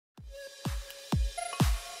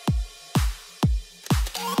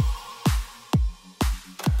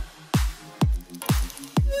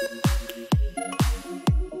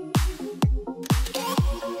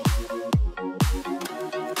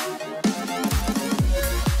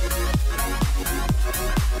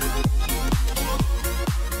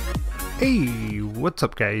Hey, what's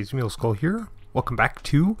up guys, Muleskull here. Welcome back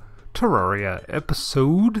to Terraria,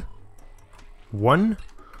 episode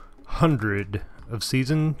 100 of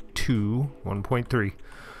season 2, 1.3.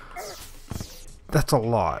 That's a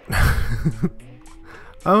lot.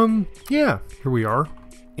 Yeah, here we are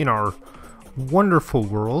in our wonderful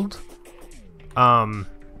world.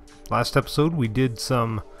 Last episode we did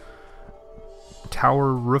some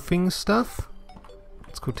tower roofing stuff.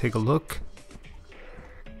 Let's go take a look.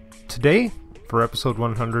 Today, for episode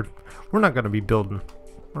 100, we're not going to be building.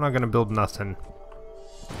 We're not going to build nothing.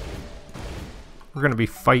 We're going to be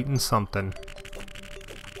fighting something.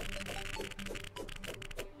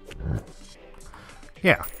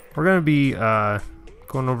 Yeah, we're going to be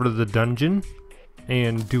going over to the dungeon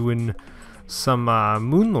and doing some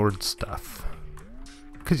Moonlord stuff.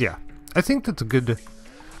 Because yeah, I think that's a good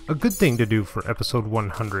thing to do for episode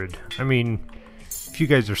 100. I mean, if you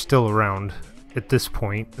guys are still around at this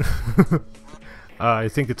point, I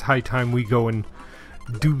think it's high time we go and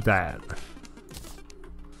do that.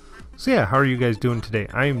 So yeah, how are you guys doing today?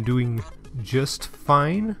 I am doing just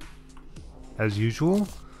fine, as usual.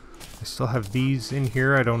 I still have these in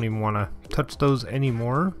here. I don't even want to touch those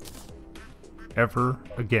anymore, ever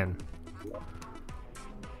again.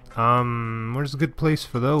 Where's a good place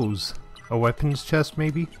for those? A weapons chest,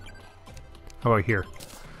 maybe? How about here?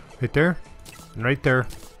 Right there? And right there.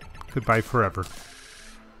 Goodbye forever.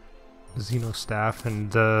 Xeno staff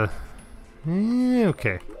and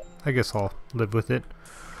okay. I guess I'll live with it.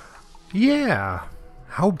 Yeah.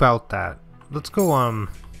 How about that? Let's go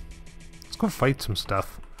fight some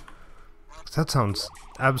stuff. That sounds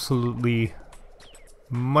absolutely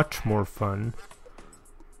much more fun.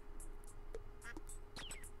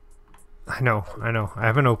 I know. I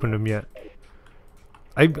haven't opened them yet.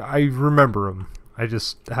 I remember them. I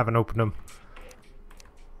just haven't opened them.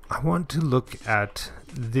 I want to look at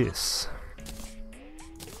this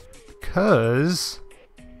because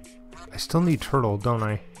I still need turtle, don't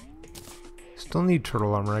I? Still need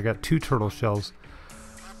turtle armor. I got 2 turtle shells.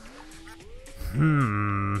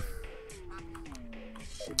 Now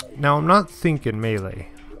I'm not thinking melee,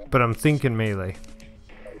 but I'm thinking melee.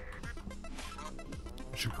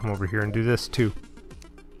 I should come over here and do this too.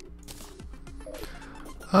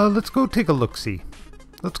 Let's go take a look-see.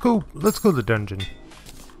 Let's go to the dungeon.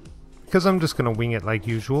 Because I'm just gonna wing it like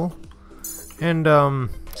usual, and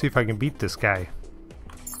see if I can beat this guy.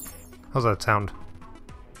 How's that sound?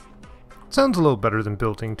 Sounds a little better than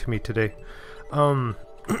building to me today. Not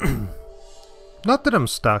that I'm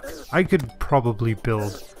stuck. I could probably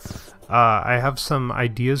build. I have some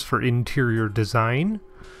ideas for interior design.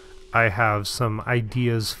 I have some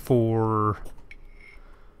ideas for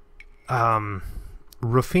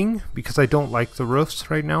roofing, because I don't like the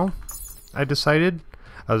roofs right now. I decided.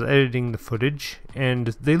 I was editing the footage, and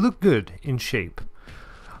they look good in shape.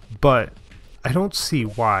 But I don't see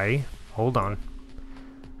why, hold on,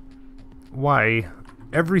 why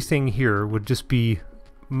everything here would just be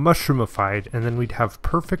mushroomified, and then we'd have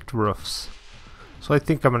perfect roofs. So I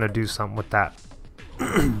think I'm going to do something with that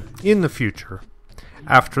in the future,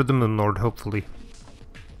 after the Moonlord, hopefully.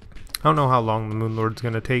 I don't know how long the Moonlord's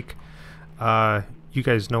going to take. You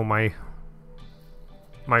guys know my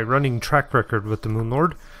running track record with the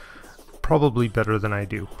Moonlord, probably better than I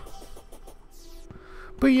do.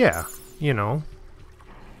 But yeah, you know,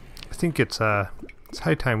 I think it's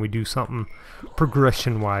high time we do something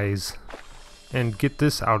progression-wise and get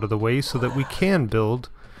this out of the way so that we can build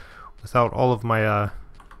without all of my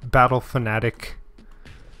battle fanatic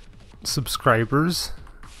subscribers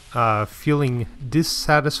feeling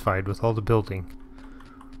dissatisfied with all the building.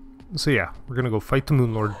 So yeah, we're gonna go fight the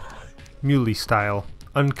Moonlord, Muley style.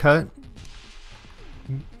 Uncut,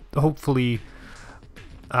 hopefully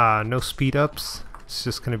no speed ups. It's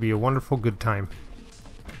just gonna be a wonderful good time.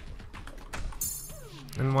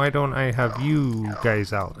 And why don't I have you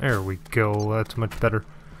guys out? There we go, that's much better.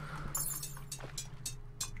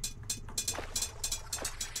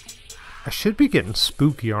 I should be getting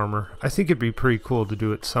spooky armor. I think it'd be pretty cool to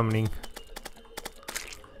do it summoning.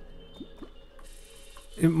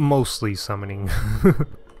 Mostly summoning.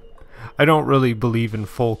 I don't really believe in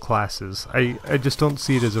full classes. I just don't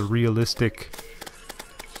see it as a realistic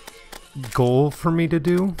goal for me to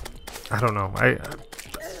do. I don't know.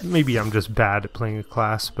 Maybe I'm just bad at playing a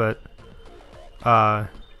class, but yeah,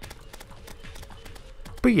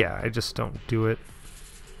 I just don't do it.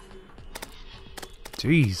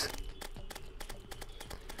 Jeez. I'm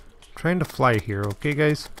trying to fly here, okay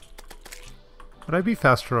guys? Would I be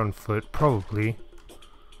faster on foot? Probably.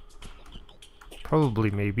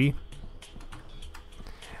 Maybe.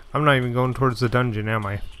 I'm not even going towards the dungeon, am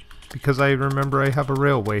I? Because I remember I have a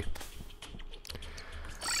railway.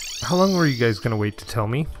 How long were you guys gonna wait to tell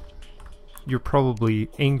me? You're probably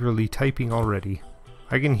angrily typing already.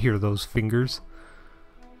 I can hear those fingers.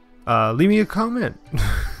 Leave me a comment.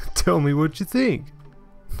 Tell me what you think.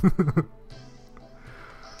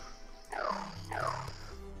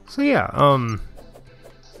 So yeah,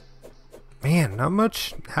 man, not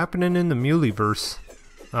much happening in the Muleyverse.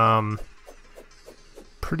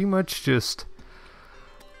 Pretty much just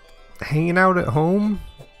hanging out at home,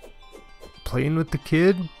 playing with the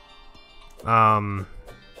kid. Not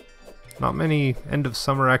many end of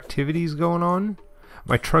summer activities going on.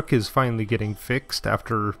 My truck is finally getting fixed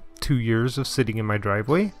after 2 years of sitting in my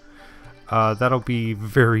driveway. That'll be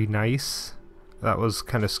very nice. That was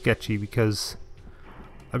kind of sketchy because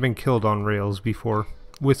I've been killed on rails before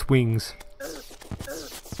with wings.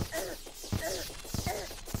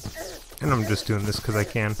 And I'm just doing this because I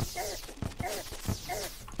can.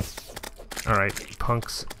 Alright,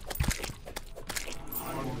 punks.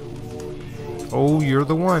 Oh, you're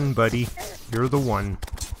the one, buddy. You're the one.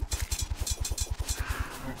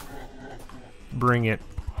 Bring it.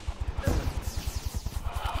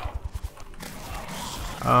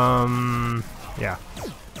 Yeah.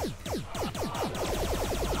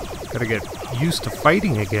 Gotta get used to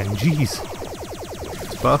fighting again, jeez.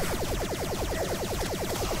 It's buff.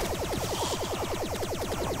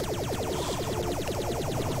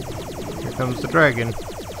 Here comes the dragon.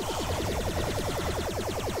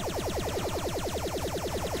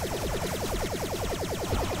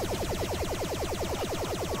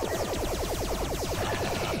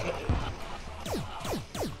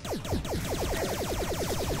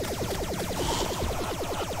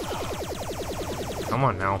 Come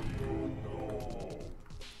on now.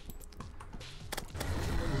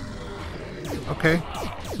 Okay. I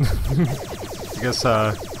guess,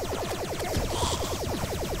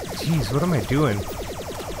 jeez, what am I doing?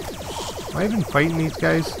 Am I even fighting these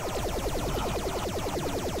guys?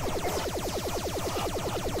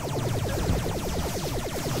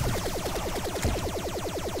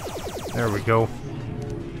 There we go.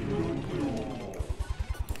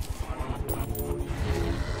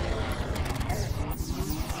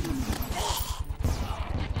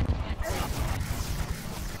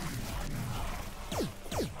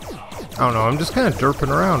 I don't know, I'm just kind of derping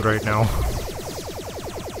around right now.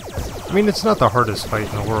 I mean, it's not the hardest fight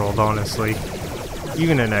in the world, honestly.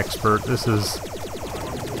 Even an expert, this is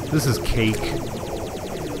cake.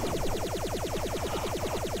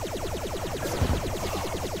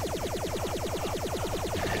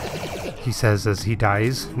 He says as he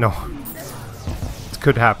dies. No. It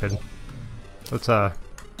could happen. Let's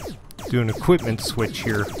do an equipment switch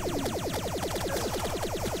here.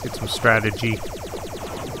 Get some strategy.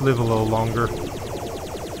 Live a little longer.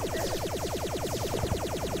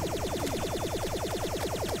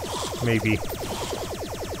 Maybe.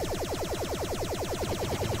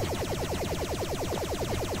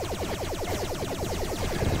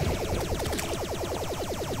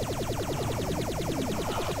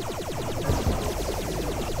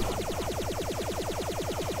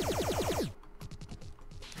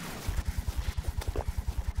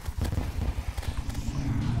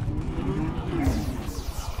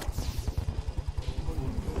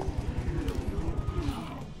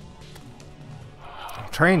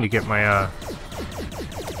 Trying to get my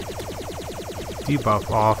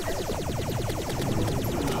debuff off.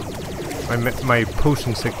 My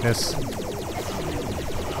potion sickness.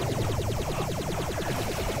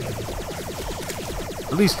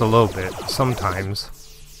 At least a little bit, sometimes.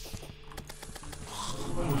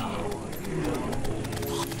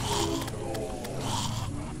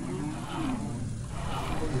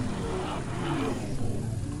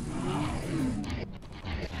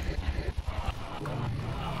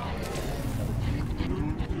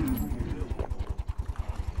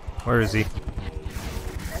 Where is he?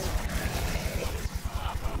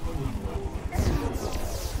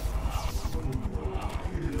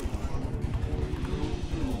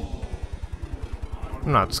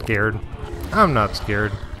 I'm not scared. I'm not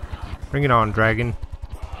scared. Bring it on, dragon.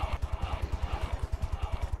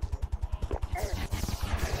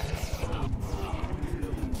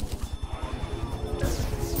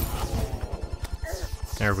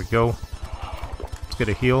 There we go. Let's get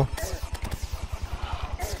a heal.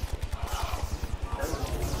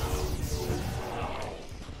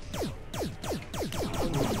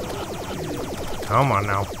 Come on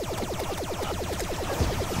now.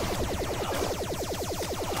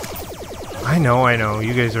 I know.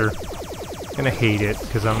 You guys are gonna hate it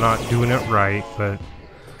because I'm not doing it right, but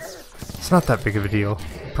it's not that big of a deal.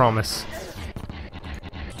 Promise.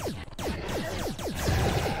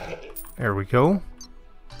 There we go.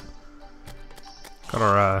 Got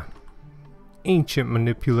our ancient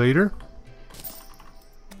manipulator.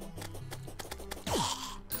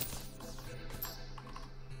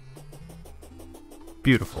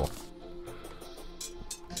 Beautiful.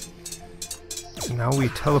 Now we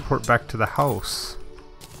teleport back to the house.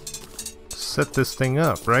 Set this thing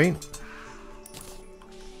up, right?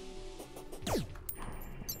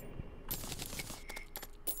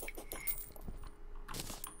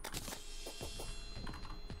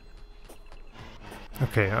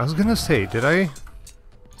 Okay, I was gonna say, did I?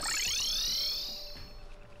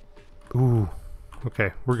 Ooh.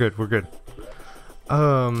 Okay, we're good, we're good.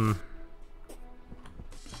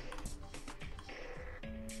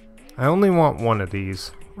 I only want one of these.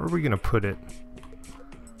 Where are we gonna put it?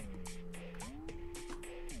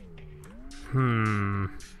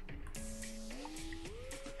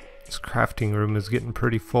 This crafting room is getting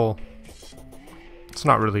pretty full. It's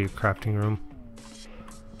not really a crafting room.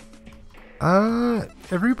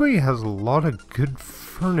 Everybody has a lot of good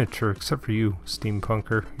furniture except for you,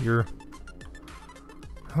 steampunker. You're...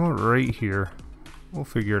 How about right here? We'll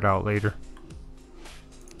figure it out later.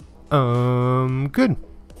 Good.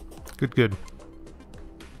 Good.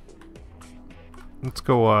 Let's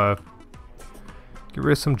go, get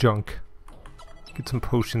rid of some junk. Get some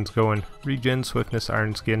potions going. Regen, swiftness,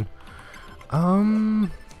 iron skin.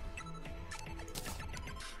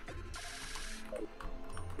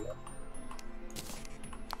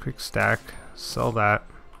 Quick stack. Sell that.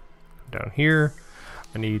 Down here.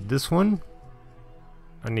 I need this one.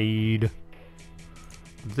 I need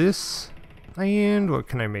this. And what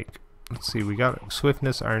can I make? Let's see, we got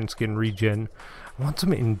swiftness, iron skin, regen. I want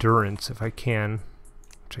some endurance if I can.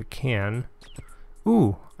 Which I can.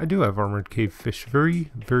 Ooh, I do have armored cave fish.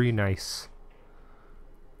 Very, very nice.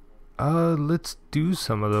 Let's do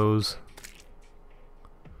some of those.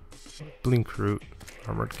 Blink root.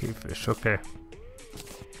 Armored cave fish, okay.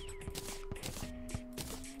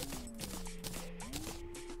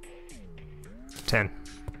 $10.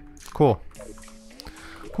 Cool.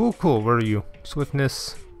 Cool. Where are you?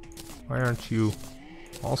 Swiftness. Why aren't you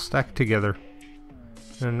all stacked together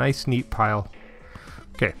in a nice neat pile?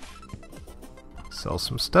 Okay. Sell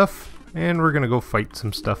some stuff. And we're gonna go fight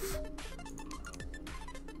some stuff.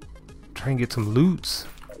 Try and get some loots.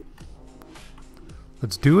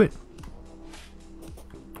 Let's do it.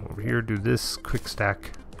 Over here, do this. Quick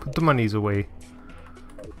stack. Put the monies away.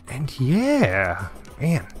 And yeah!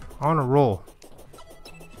 Man, on a roll.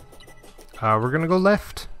 We're gonna go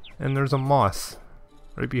left. And there's a moth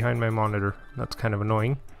right behind my monitor. That's kind of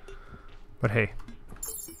annoying. But hey.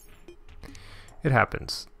 It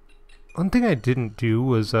happens. One thing I didn't do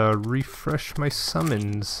was refresh my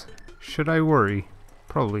summons. Should I worry?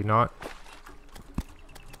 Probably not.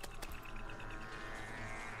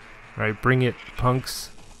 Alright, bring it, punks.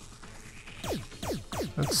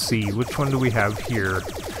 Let's see, which one do we have here?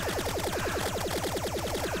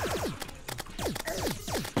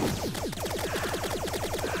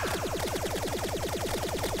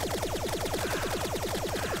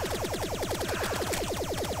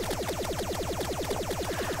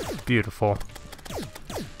 Beautiful.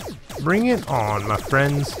 Bring it on, my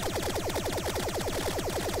friends.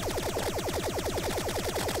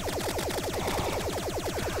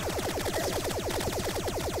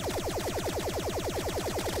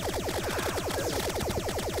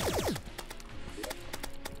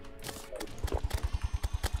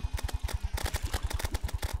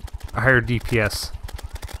 A higher DPS.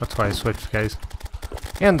 That's why I switched, guys.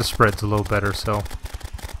 And the spread's a little better, so...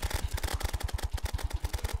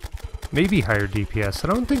 Maybe higher DPS. I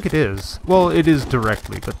don't think it is. Well, it is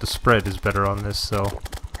directly, but the spread is better on this, so...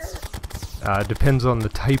 depends on the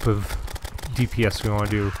type of DPS we want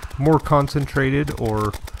to do. More concentrated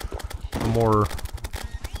or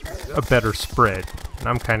a better spread. And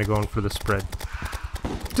I'm kind of going for the spread.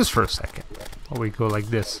 Just for a second. While we go like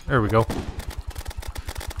this. There we go.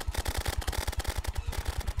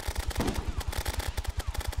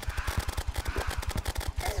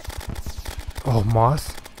 Oh,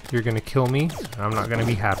 moth. You're gonna kill me? I'm not gonna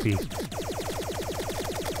be happy.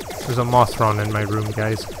 There's a Mothron in my room,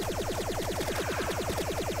 guys.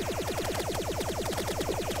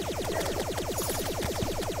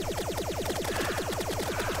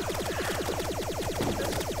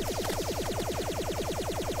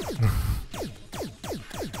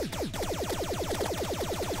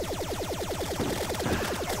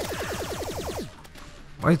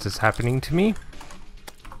 Why is this happening to me?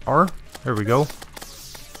 R? There we go.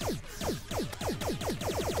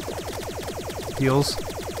 Heals.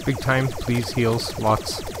 Big time, please, heals.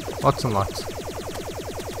 Lots. Lots and lots.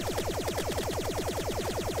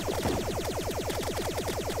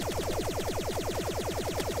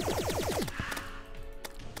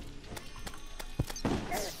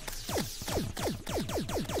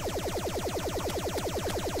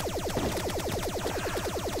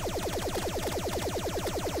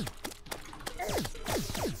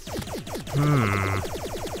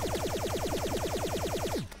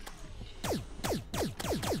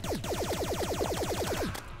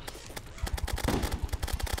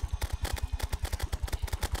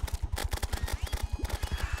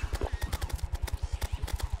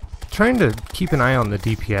 Trying to keep an eye on the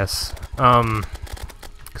DPS,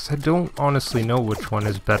 because I don't honestly know which one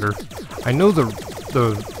is better. I know the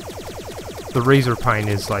Razor Pine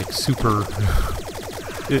is like super.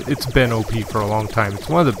 It's been OP for a long time. It's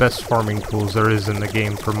one of the best farming tools there is in the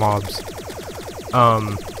game for mobs.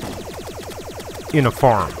 In a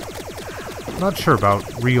farm. Not sure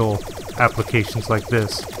about real applications like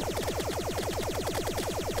this.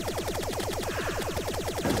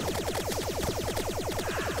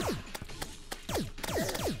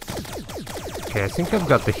 Okay, I think I've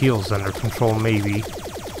got the heals under control, maybe.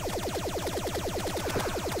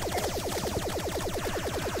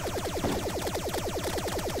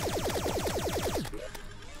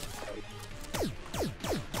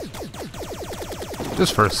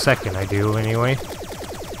 Just for a second I do, anyway.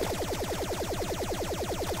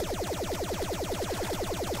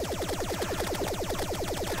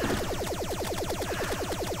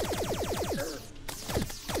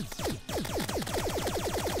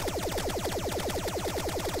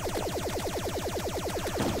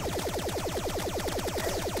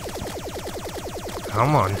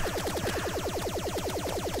 Come on.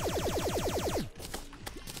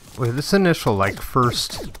 Wait, this initial, like, the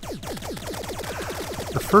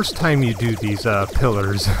first time you do these,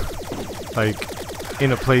 pillars, like,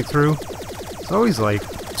 in a playthrough, it's always, like,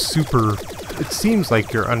 super, it seems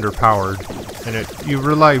like you're underpowered, and you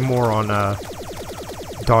rely more on,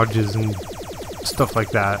 dodges and stuff like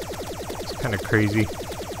that. It's kind of crazy.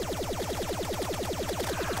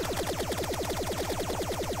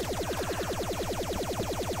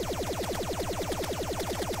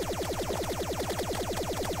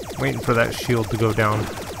 Waiting for that shield to go down.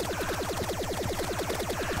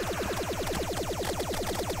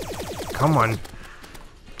 Come on.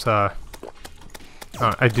 It's,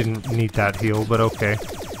 I didn't need that heal, but okay.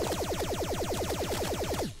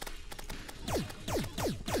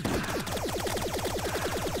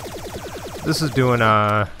 This is doing,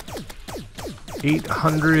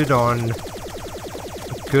 800 on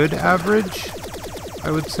good average,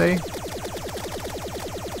 I would say.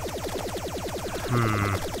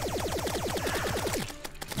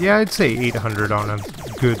 Yeah, I'd say 800 on a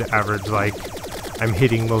good average, like, I'm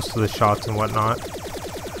hitting most of the shots and whatnot.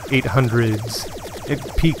 800s.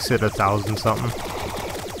 It peaks at 1,000 something.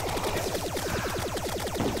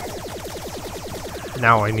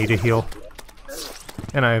 Now I need a heal.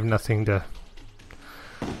 And I have nothing to...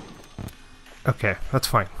 Okay, that's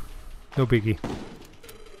fine. No biggie.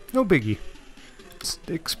 No biggie. It's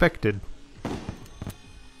expected.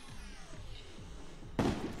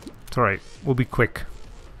 It's alright, we'll be quick.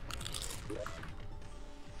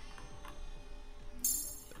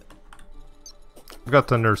 I got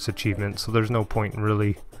the nurse achievement, so there's no point in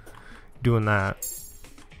really doing that.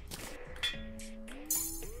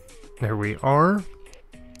 There we are.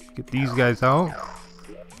 Get these guys out.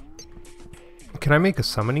 Can I make a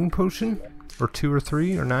summoning potion? Or 2 or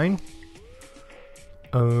 3 or 9?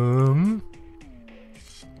 It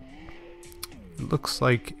looks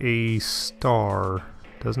like a star,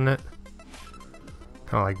 doesn't it?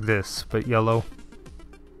 Kind of like this, but yellow.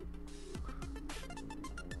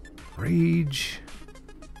 Rage.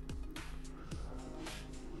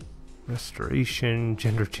 Restoration,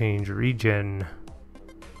 gender change, regen.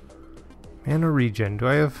 Mana regen.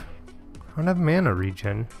 I don't have mana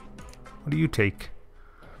regen. What do you take?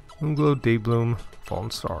 Moonglow, Daybloom,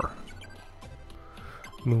 Fallen Star.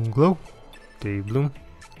 Moonglow, Daybloom,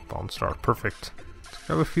 Fallen Star. Perfect. Let's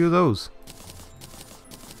grab a few of those.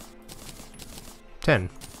 10.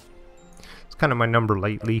 It's kind of my number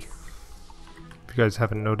lately. If you guys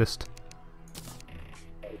haven't noticed.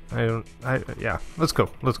 Yeah, let's go.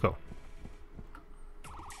 Let's go.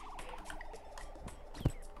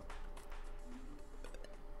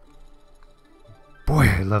 Boy,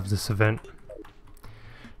 I love this event.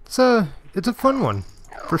 It's a fun one,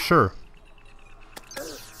 for sure.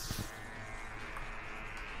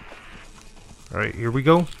 Alright, here we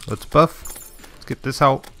go. Let's buff. Let's get this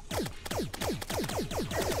out.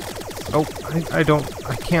 Oh,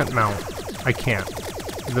 I can't mount. I can't.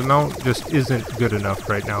 The mount just isn't good enough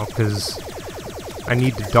right now, because I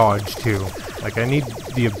need to dodge too. Like, I need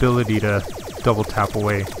the ability to double tap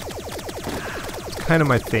away. It's kind of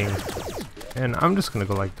my thing. And I'm just gonna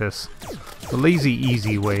go like this. The lazy,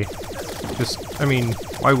 easy way. I mean,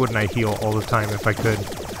 why wouldn't I heal all the time if I could?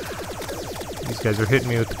 These guys are hitting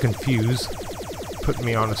me with the confuse. Putting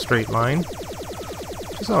me on a straight line.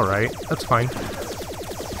 Which is alright. That's fine.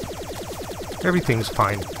 Everything's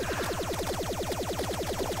fine.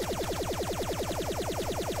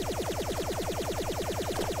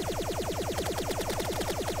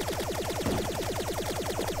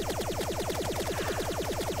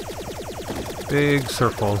 Big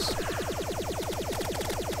circles.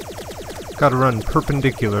 Gotta run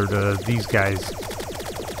perpendicular to these guys.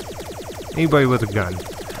 Anybody with a gun.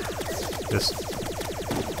 Just...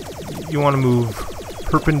 you want to move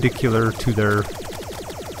perpendicular to their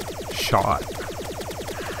shot.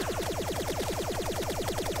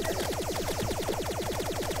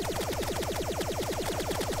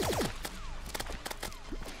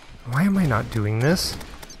 Why am I not doing this?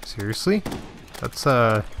 Seriously? That's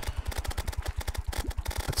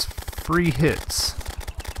free hits.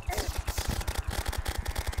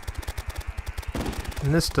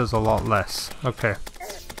 And this does a lot less. Okay.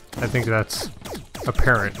 I think that's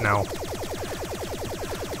apparent now.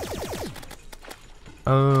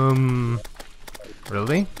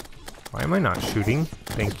 Really? Why am I not shooting?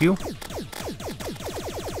 Thank you.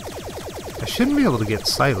 I shouldn't be able to get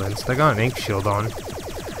silenced. I got an ink shield on.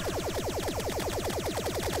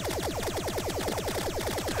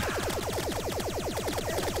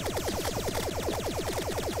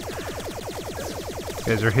 You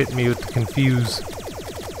guys are hitting me with the confuse.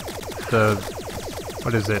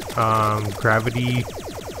 What is it? Gravity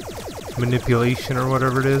manipulation or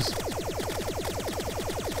whatever it is.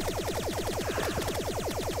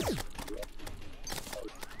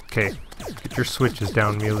 Okay, get your switches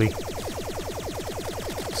down, Muley.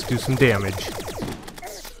 Let's do some damage.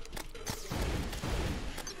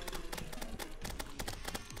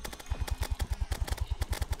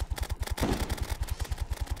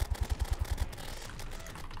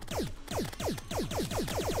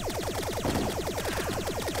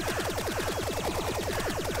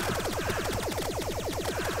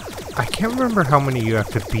 I can't remember how many you have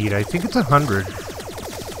to beat. I think it's 100.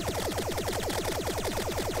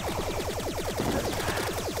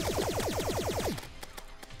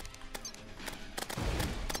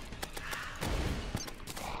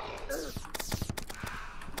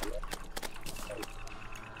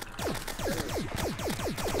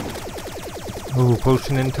 Ooh,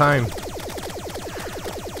 potion in time.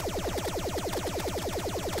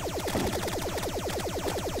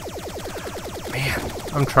 Man,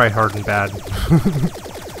 I'm tryharding bad.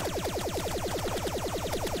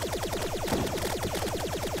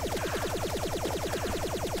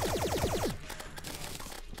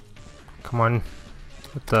 Come on.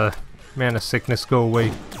 Let the mana sickness go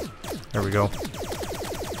away. There we go.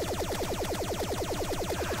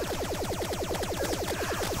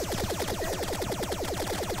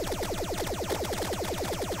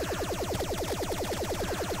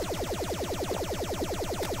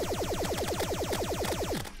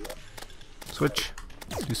 Switch.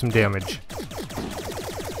 Do some damage.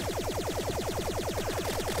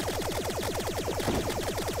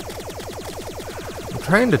 I'm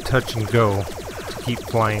trying to touch and go to keep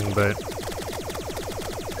flying, but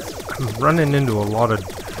I'm running into a lot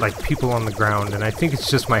of like people on the ground, and I think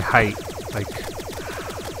it's just my height. Like,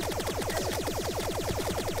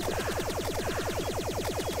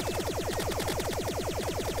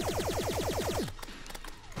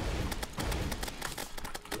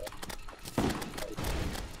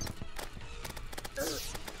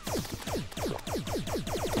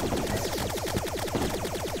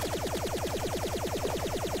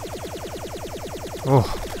 oh,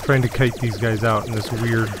 trying to kite these guys out in this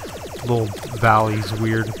weird little valley's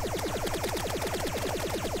weird.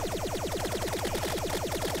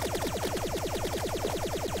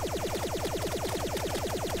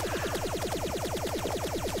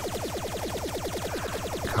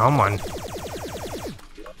 Come on.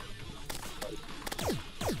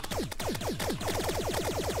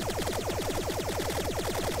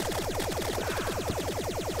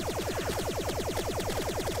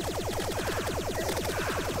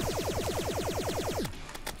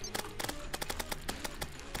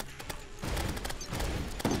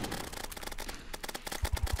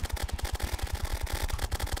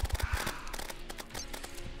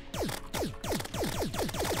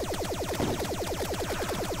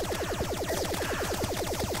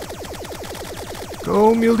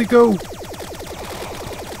 Go, Muley, go!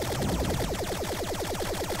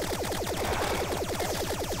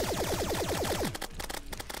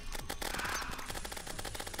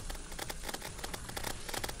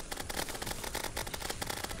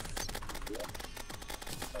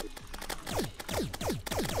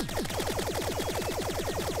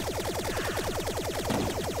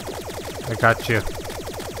 I got you.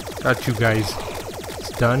 Got you guys.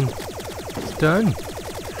 It's done. It's done.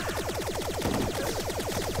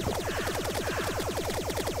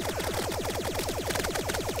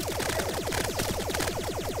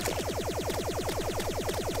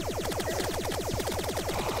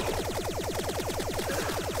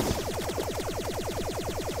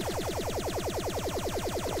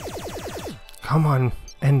 Come on,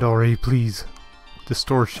 end already, please.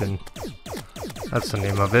 Distortion. That's the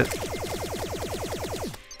name of it.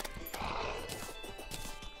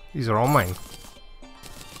 These are all mine.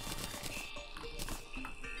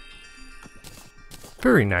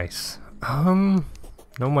 Very nice. No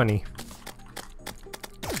money.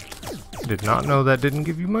 Did not know that didn't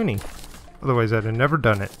give you money. Otherwise I'd have never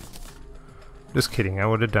done it. Just kidding, I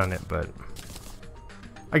would have done it, but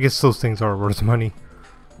I guess those things are worth money.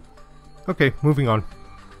 Okay, moving on.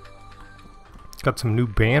 Got some new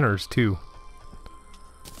banners too.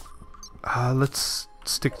 Let's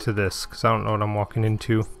stick to this because I don't know what I'm walking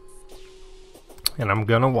into. And I'm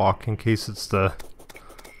gonna walk in case it's the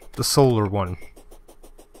solar one.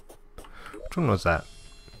 Which one was that?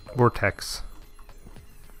 Vortex.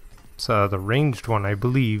 It's the ranged one, I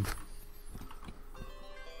believe.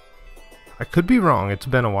 I could be wrong, it's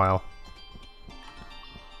been a while.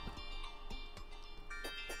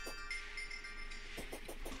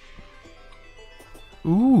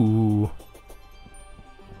 Ooh.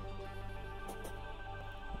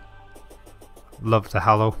 Love the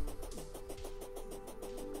Hallow.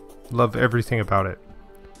 Love everything about it.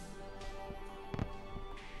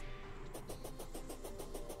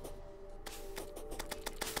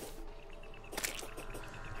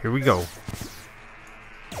 Here we go.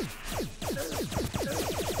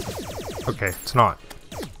 Okay, it's not.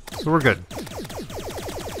 So we're good.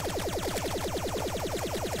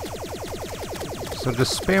 So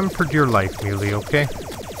just spam for dear life, Muley, okay?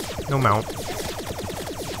 No mount.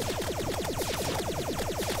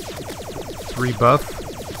 Rebuff.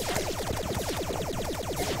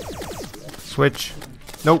 Switch.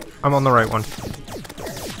 Nope, I'm on the right one.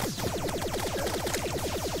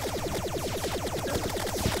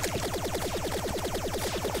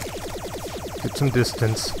 Get some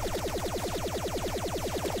distance.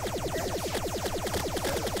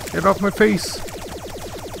 Get off my face!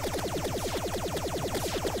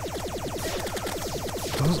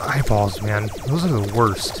 Those eyeballs, man. Those are the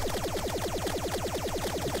worst.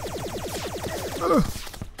 Ugh.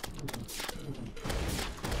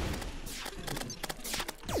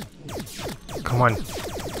 Come on.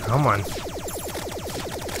 Come on.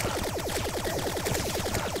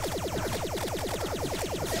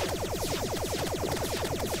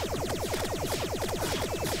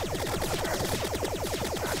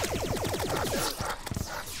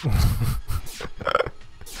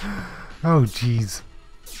 Oh, jeez.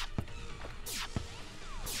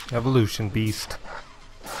 Evolution beast.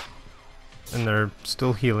 And they're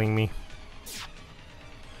still healing me.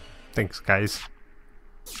 Thanks, guys.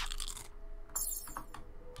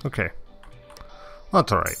 Okay. Well,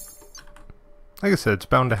 that's alright. Like I said, it's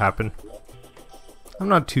bound to happen. I'm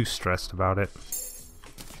not too stressed about it.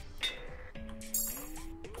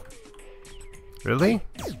 Really?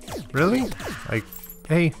 Really? Like,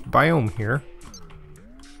 hey, biome here.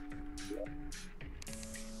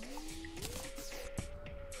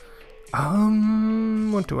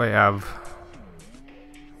 What do I have?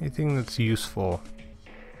 Anything that's useful?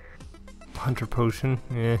 Hunter potion?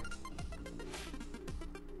 Eh.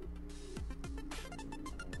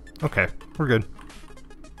 Okay, we're good.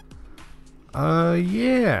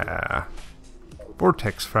 Yeah.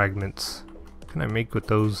 Vortex fragments. What can I make with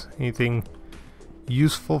those? Anything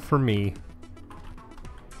useful for me?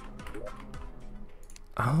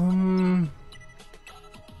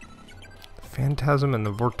 Phantasm and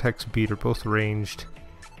the Vortex Beat are both ranged.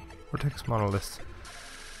 Vortex Monolith.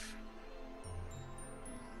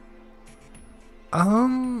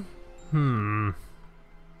 Not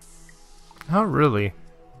really.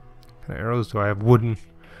 What kind of arrows do I have? Wooden.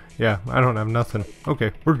 Yeah, I don't have nothing.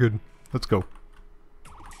 Okay, we're good. Let's go.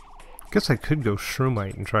 Guess I could go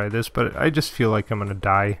Shroomite and try this, but I just feel like I'm gonna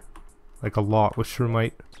die. Like a lot with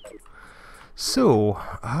Shroomite. So,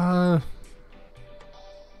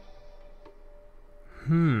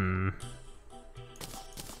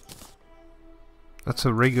 that's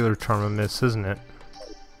a regular Charm of Miss, isn't it?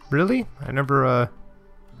 Really? I never,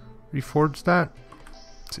 reforged that?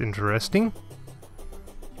 It's interesting.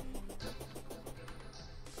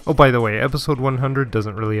 Oh, by the way, episode 100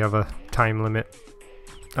 doesn't really have a time limit.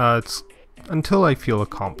 It's until I feel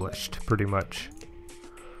accomplished, pretty much.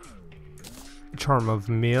 Charm of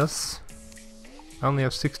Miss. I only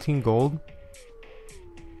have 16 gold.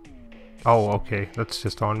 Oh, okay, that's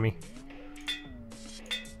just on me.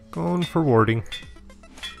 Going for warding.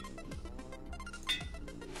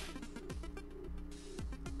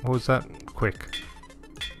 What was that? Quick.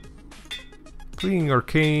 Fleeing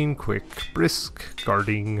Arcane, Quick, Brisk,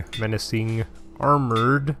 Guarding, Menacing,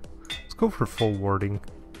 Armored. Let's go for full warding.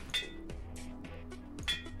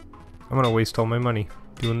 I'm gonna waste all my money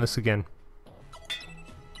doing this again.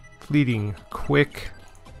 fleeting, quick.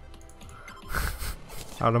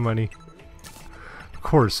 Out of money. Of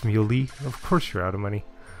course, Muley. Of course you're out of money.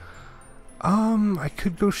 I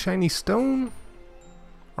could go shiny stone.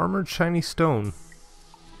 Armored shiny stone.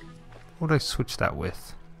 What would I switch that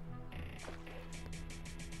with?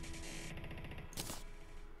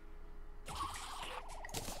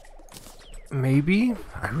 Maybe?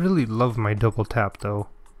 I really love my double tap though.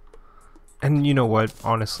 And you know what?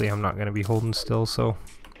 Honestly, I'm not going to be holding still, so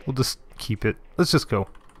we'll just keep it. Let's just go.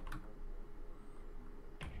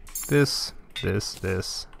 This.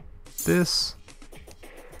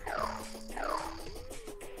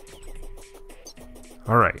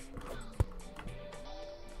 Alright.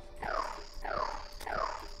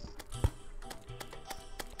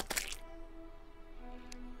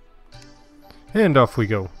 And off we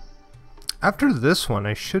go. After this one,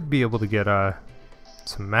 I should be able to get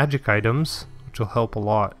some magic items, which will help a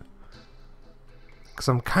lot. Because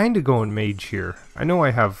I'm kind of going mage here. I know I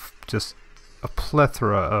have just a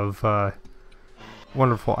plethora of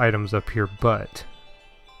wonderful items up here, but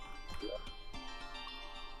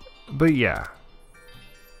yeah.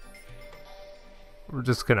 We're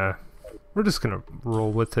just gonna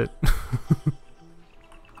roll with it.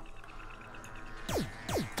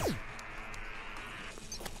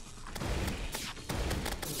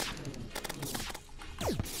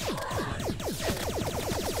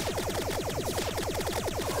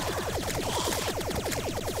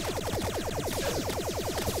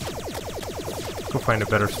 Go find a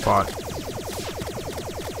better spot.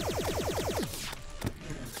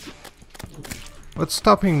 What's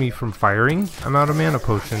stopping me from firing? I'm out of mana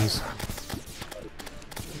potions.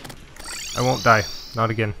 I won't die. Not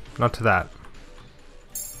again. Not to that.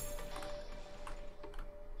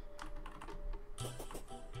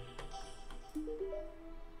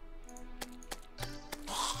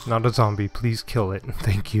 Not a zombie. Please kill it.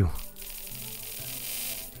 Thank you.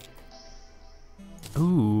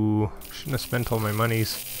 Ooh. Shouldn't have spent all my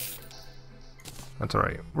monies. That's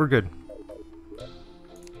alright. We're good.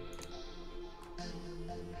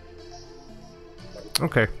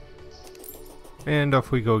 Okay. And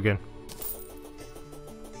off we go again.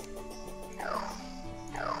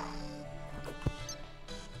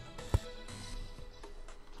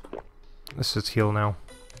 Let's just heal now.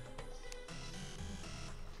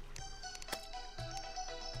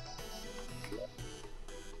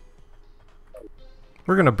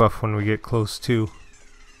 We're gonna buff when we get close too.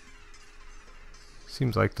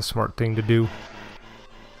 Seems like the smart thing to do.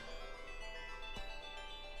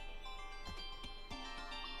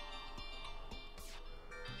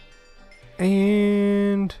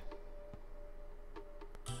 And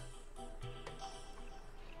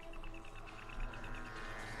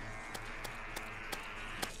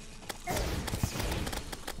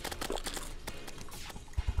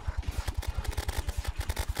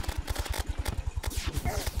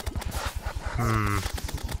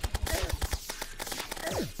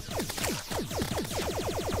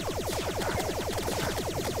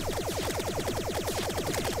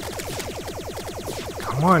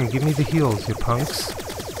come on, give me the heals, you punks.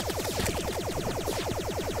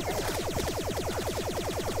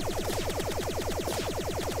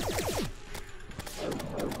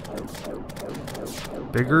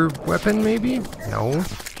 Bigger weapon, maybe? No,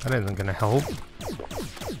 that isn't gonna help.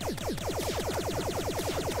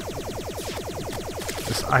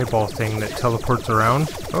 This eyeball thing that teleports around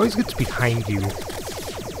always gets behind you.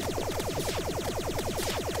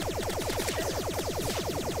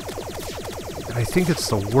 And I think it's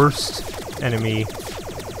the worst enemy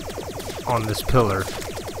on this pillar,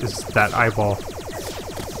 is that eyeball.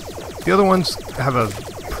 The other ones have a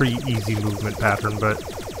pretty easy movement pattern, but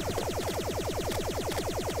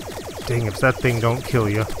dang, if that thing don't kill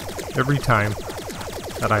you every time,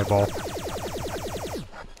 that eyeball.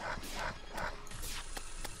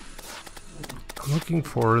 I'm looking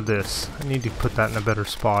for this. I need to put that in a better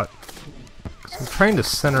spot. 'Cause I'm trying to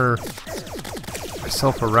center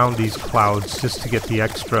myself around these clouds just to get the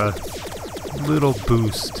extra little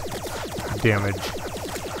boost of damage.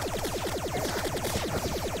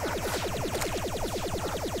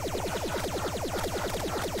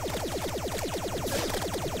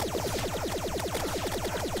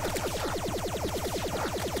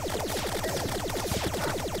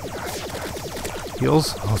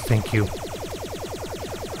 Heals? Oh, thank you.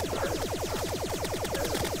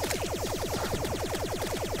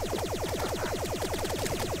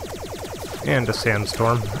 And a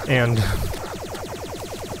sandstorm, and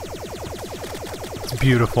it's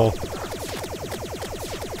beautiful.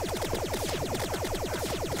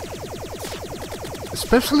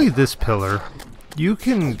 Especially this pillar. You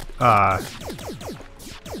can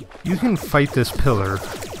You can fight this pillar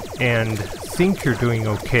and think you're doing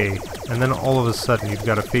okay, and then all of a sudden you've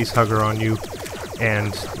got a face hugger on you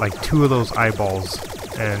and like 2 of those eyeballs,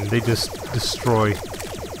 and they just destroy.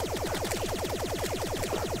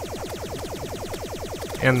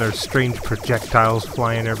 And there's strange projectiles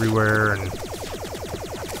flying everywhere, and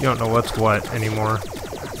you don't know what's what anymore.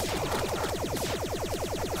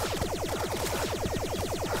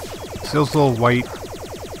 So those little white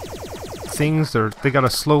things, they got a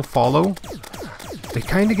slow follow. They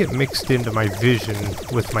kind of get mixed into my vision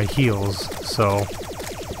with my heals, so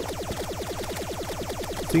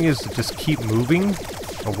the thing is to just keep moving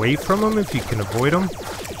away from them if you can avoid them.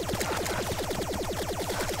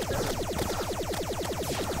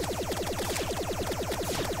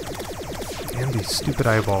 And these stupid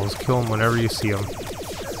eyeballs, kill them whenever you see them.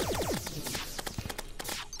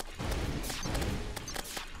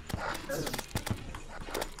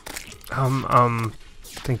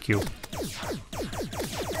 Thank you.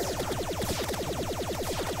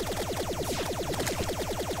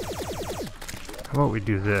 How about we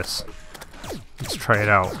do this? Let's try it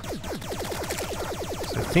out.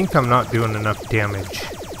 So I think I'm not doing enough damage.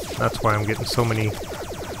 That's why I'm getting so many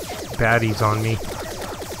baddies on me.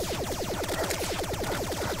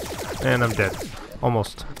 And I'm dead.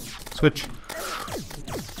 Almost. Switch.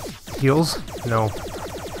 Heals? No.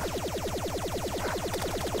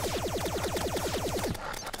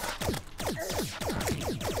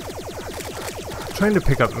 Trying to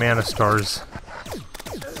pick up mana stars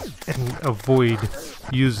and avoid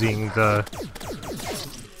using the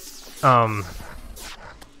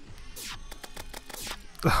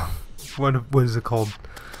what is it called?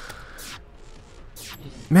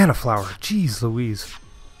 Mana flower. Jeez Louise.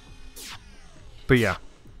 But yeah,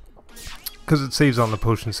 because it saves on the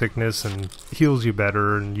potion sickness and heals you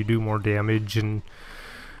better and you do more damage and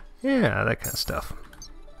yeah, that kind of stuff.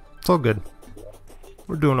 It's all good.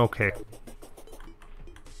 We're doing okay.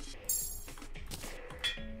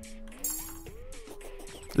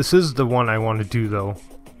 This is the one I want to do though,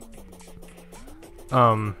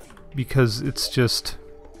 because it's just,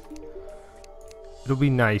 it'll be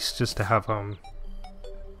nice just to have a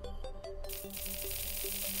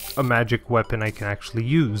magic weapon I can actually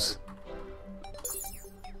use.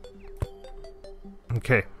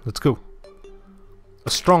 Okay, let's go. A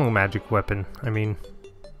strong magic weapon, I mean.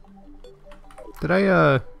 Did I,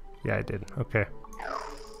 yeah I did, okay.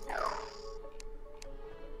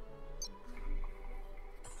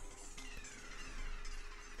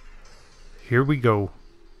 Here we go.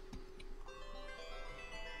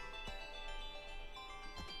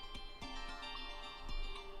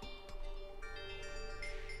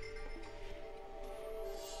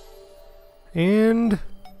 And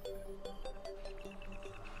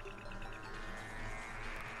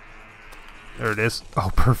there it is.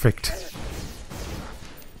 Oh, perfect.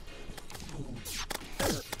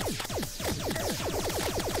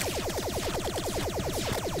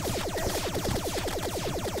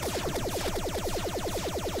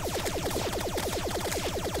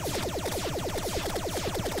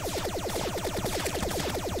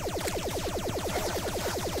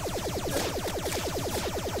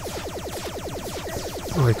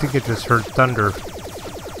 Oh, I think it just heard thunder.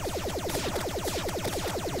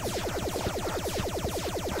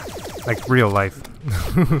 Like real life.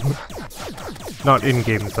 Not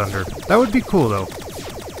in-game thunder. That would be cool though.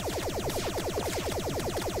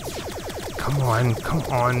 Come on, come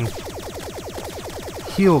on.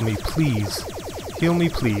 Heal me, please. Heal me,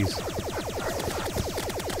 please.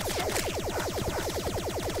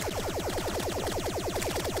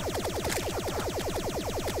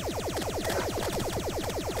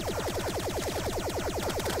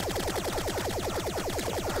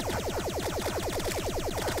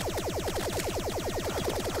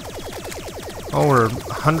 Oh, we're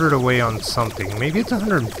 100 away on something. Maybe it's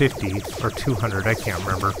 150 or 200, I can't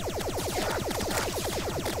remember.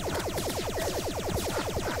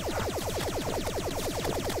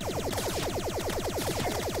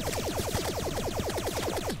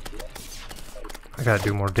 I gotta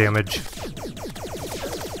do more damage.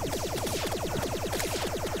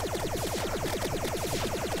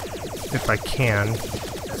 If I can.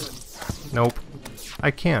 Nope. I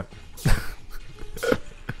can't.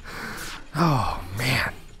 Oh,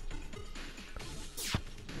 man.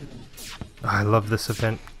 I love this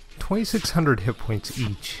event. 2,600 hit points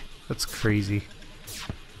each. That's crazy.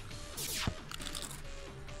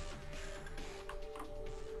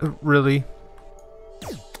 Really?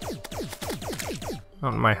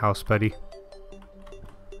 Not in my house, buddy.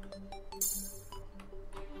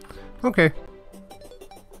 Okay.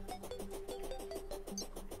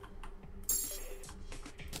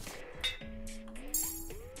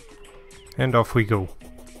 And off we go.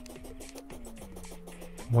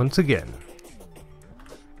 Once again.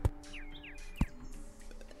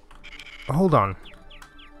 Hold on.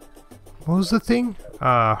 What was the thing?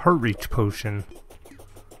 Heart reach potion.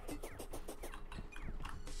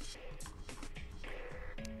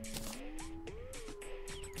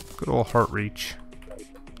 Good old heart reach.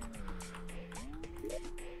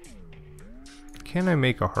 Can I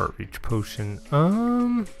make a heart reach potion?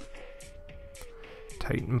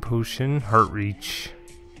 Titan potion, heart reach.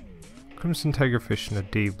 Crimson tigerfish and a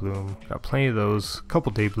day bloom. Got plenty of those.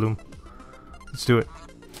 Couple day bloom. Let's do it.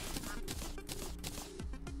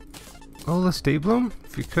 Oh, let's day bloom,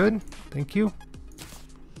 if you could. Thank you.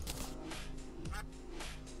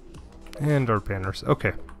 And our banners.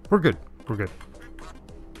 Okay, we're good. We're good.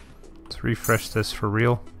 Let's refresh this for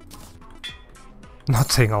real.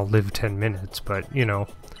 Not saying I'll live 10 minutes, but you know,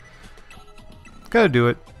 gotta do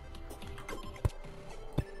it.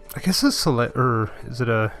 I guess it's select, or is it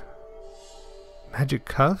a magic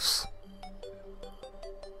cuffs?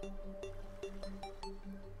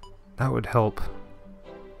 That would help.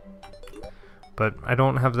 But I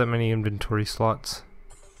don't have that many inventory slots.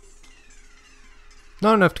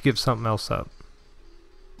 Not enough to give something else up.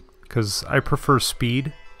 Because I prefer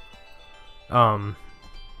speed. And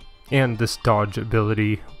this dodge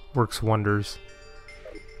ability works wonders.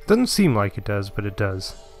 Doesn't seem like it does, but it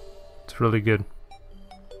does. It's really good.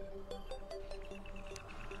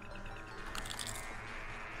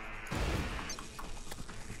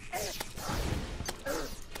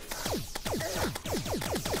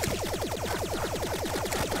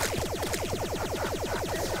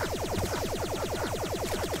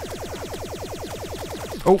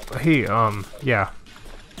 Oh, hey, yeah.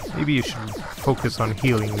 Maybe you should focus on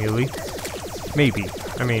healing, Muley. Maybe.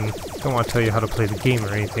 I mean, don't want to tell you how to play the game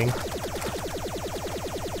or anything.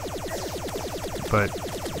 But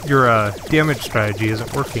your damage strategy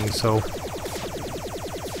isn't working, so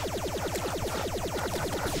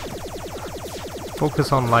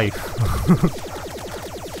focus on life.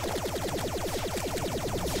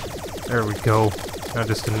 There we go. Now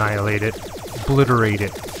just annihilate it. Obliterate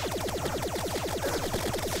it.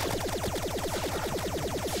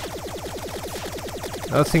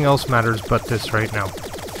 Nothing else matters but this right now.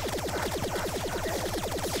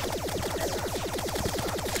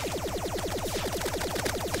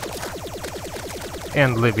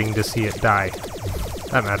 And living to see it die.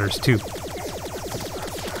 That matters too.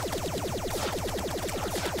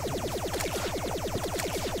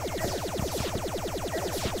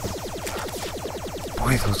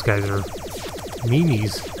 Boy, those guys are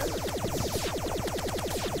meanies.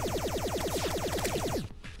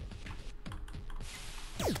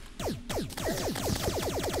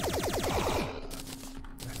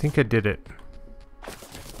 I think I did it.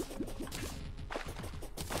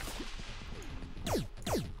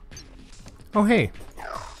 Oh hey,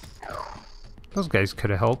 those guys could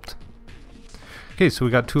have helped. Okay, so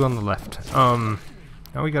we got two on the left. Now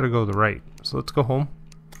we gotta go to the right. So let's go home.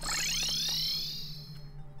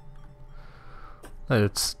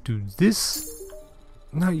 Let's do this.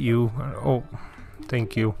 Not you. Oh,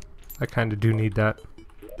 thank you. I kinda do need that.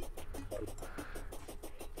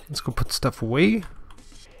 Let's go put stuff away.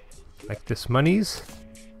 Like this monies.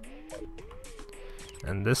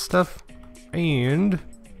 And this stuff. And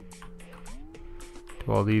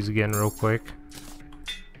do all these again real quick.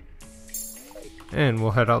 And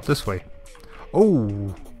we'll head out this way.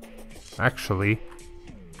 Oh! Actually,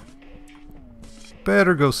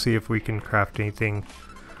 better go see if we can craft anything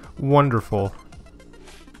wonderful.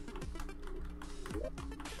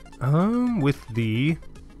 With the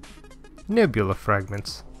nebula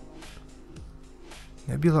fragments.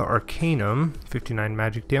 Nebula Arcanum, 59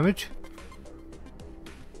 magic damage.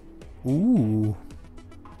 Ooh.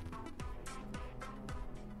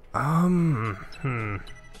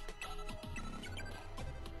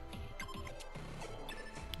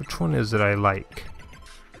 Which one is it I like?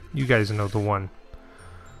 You guys know the one.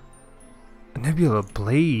 Nebula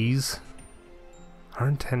Blaze.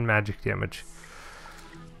 110 magic damage.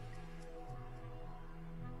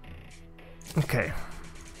 Okay.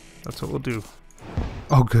 That's what we'll do.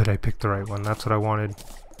 Oh good, I picked the right one. That's what I wanted.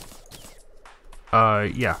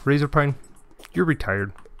 Yeah, Razorpine, you're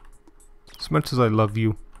retired. As much as I love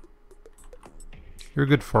you, you're a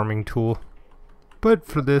good farming tool. But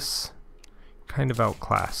for this, kind of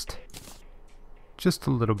outclassed. Just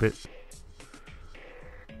a little bit.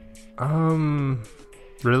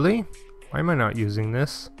 Really? Why am I not using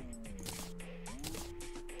this?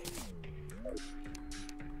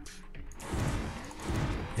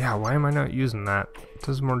 Yeah, why am I not using that? It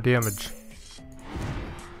does more damage.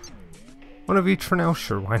 One of each for now?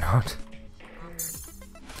 Sure, why not?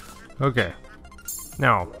 Okay.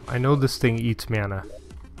 Now, I know this thing eats mana.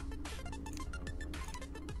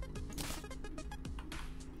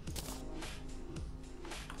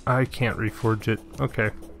 I can't reforge it. Okay.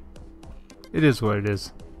 It is what it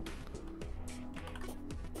is.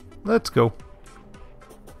 Let's go.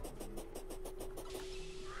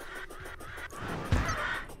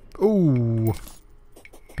 Ooh.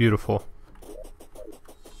 Beautiful.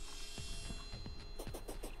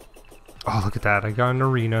 Oh, look at that. I got an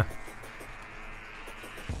arena.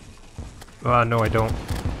 No, I don't.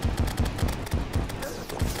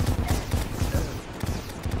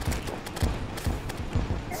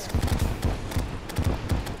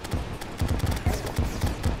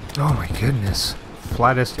 Oh my goodness.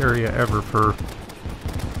 Flattest area ever for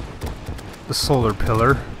the solar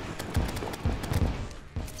pillar.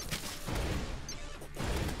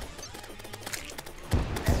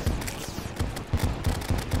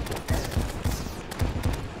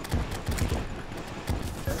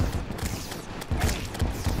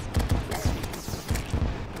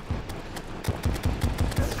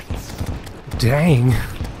 Dang.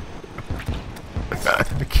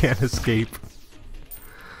 I can't escape.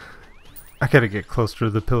 I gotta get closer to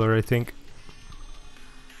the pillar, I think.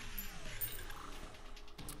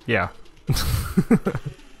 Yeah.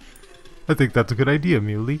 I think that's a good idea,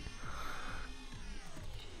 Muley.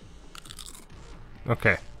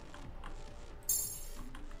 Okay.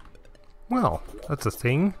 Well, that's a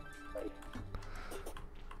thing.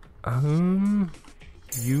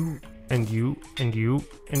 You and you and you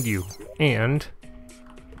and you. And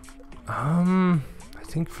I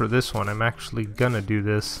think for this one I'm actually gonna do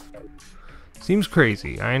this. Seems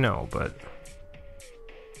crazy, I know, but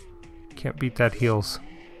can't beat that heals.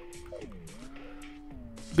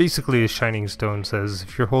 Basically, a Shining Stone says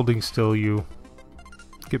if you're holding still, you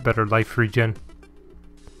get better life regen.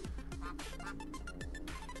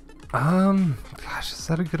 Gosh, is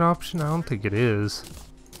that a good option? I don't think it is.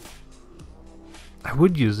 I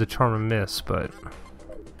would use the Charm and Miss, but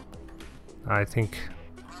I think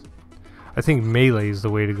melee is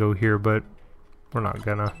the way to go here, but we're not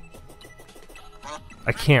gonna.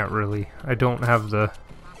 I can't really. I don't have the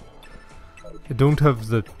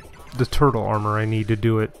turtle armor I need to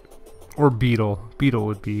do it. Or beetle. Beetle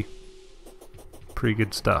would be pretty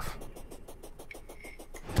good stuff.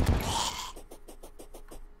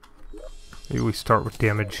 Maybe we start with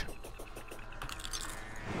damage.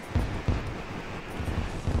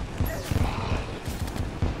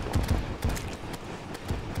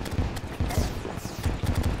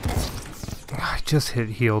 I just hit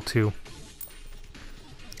heal too.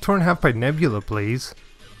 Torn in half by Nebula Blaze?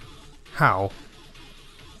 How?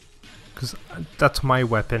 Because that's my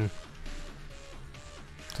weapon.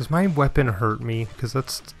 Does my weapon hurt me? Because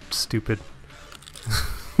that's stupid.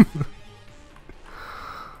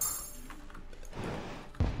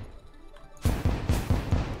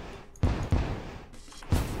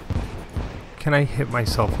 Can I hit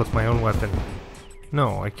myself with my own weapon?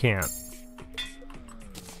 No, I can't.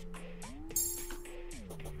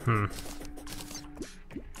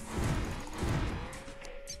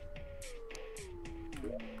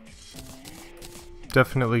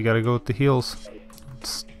 Definitely gotta go with the heals.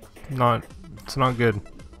 It's not good.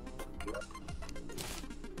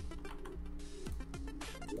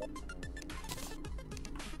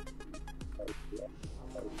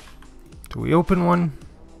 Do we open one?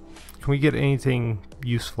 Can we get anything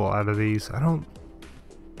useful out of these? I don't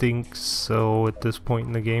think so at this point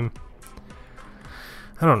in the game.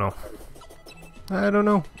 I don't know. I don't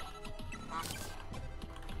know.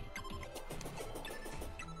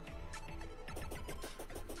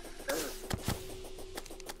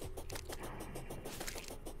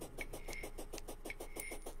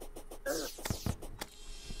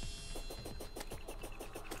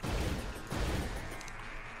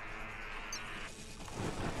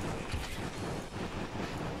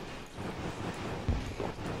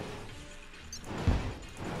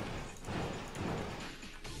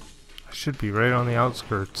 Should be right on the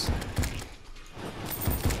outskirts.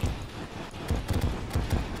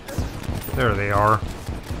 There they are.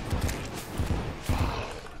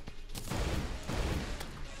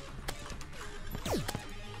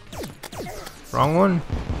 Wrong one.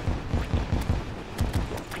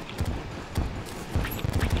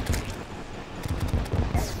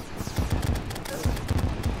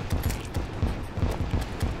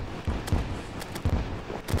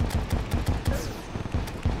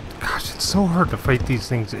 So hard to fight these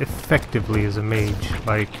things effectively as a mage,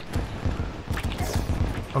 like,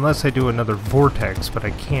 unless I do another vortex, but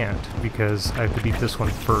I can't because I have to beat this one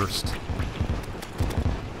first.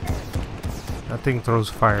 That thing throws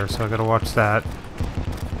fire, so I gotta watch that.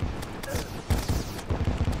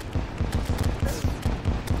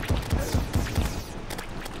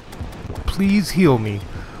 Please heal me.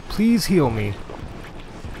 Please heal me.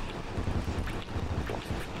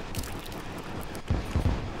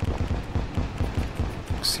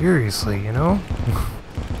 Seriously, you know?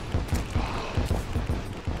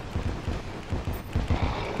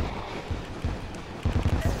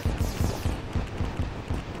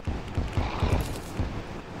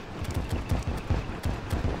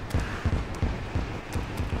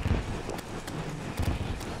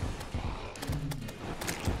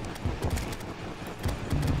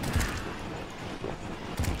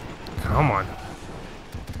 Come on.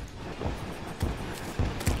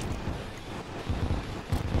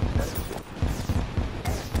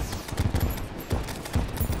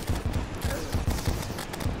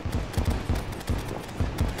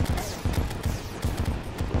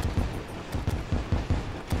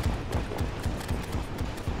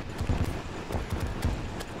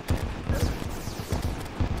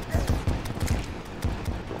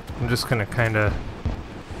 I'm just gonna kinda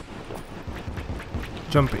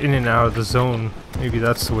jump in and out of the zone. Maybe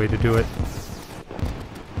that's the way to do it.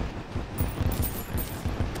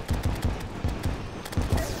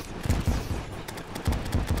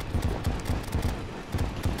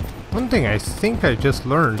 One thing I think I just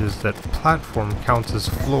learned is that platform counts as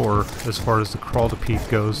floor as far as the crawl to peak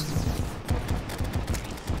goes.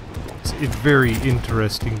 It's very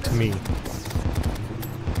interesting to me.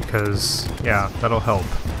 Because, yeah, that'll help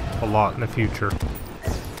a lot in the future.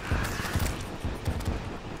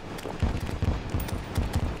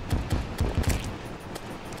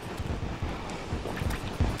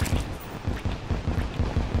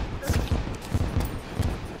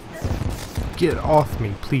 Get off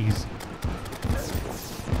me, please.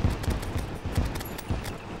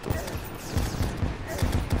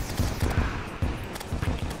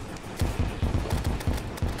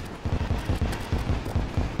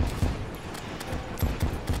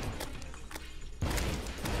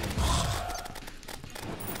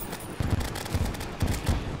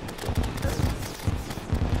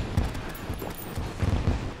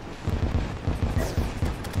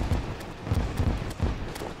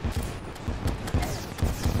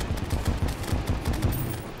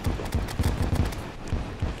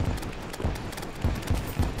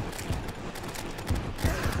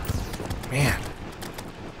 Man,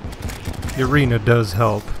 the arena does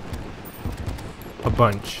help a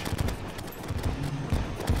bunch.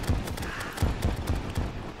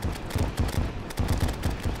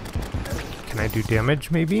 Can I do damage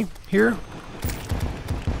maybe here?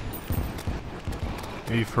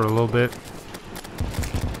 Maybe for a little bit.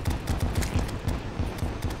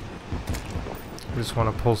 I just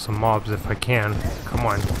want to pull some mobs if I can. Come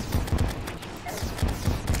on.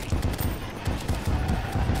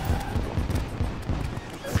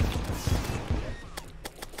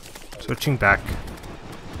 Switching back.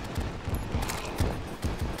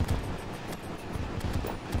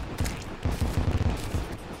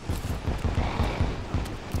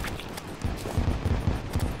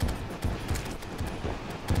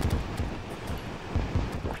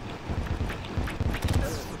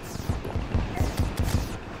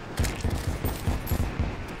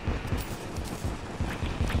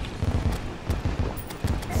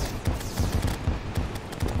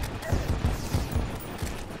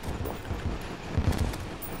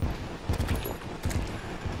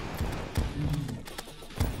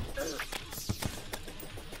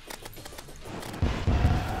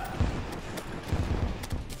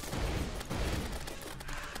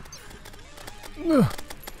 Ugh.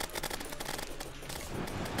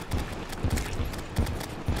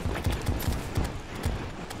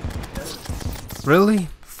 Really?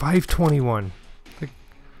 521. Like,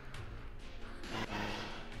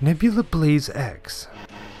 Nebula Blaze X.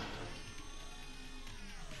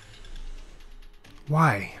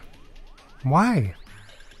 Why? Why?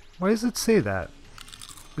 Why does it say that?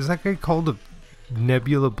 Is that guy called a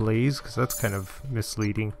Nebula Blaze? Because that's kind of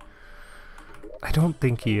misleading. I don't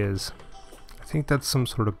think he is. I think that's some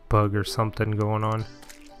sort of bug or something going on.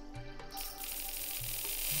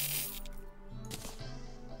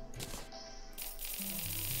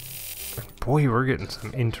 Boy, we're getting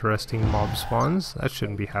some interesting mob spawns. That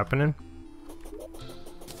shouldn't be happening.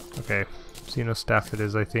 Okay, Xenostaff it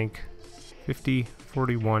is, I think. 50,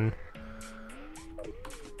 41.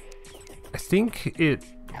 I think it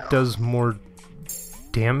does more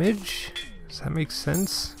damage. Does that make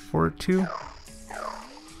sense for it to?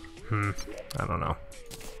 I don't know.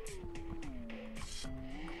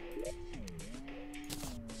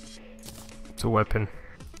 It's a weapon.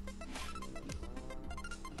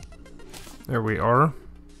 There we are.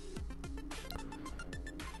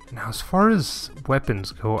 Now, as far as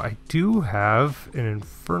weapons go, I do have an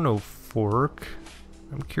Inferno fork.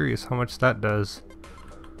 I'm curious how much that does.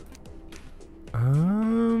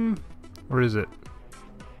 Where is it?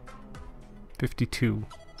 52.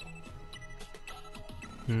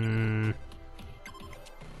 I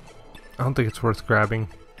don't think it's worth grabbing.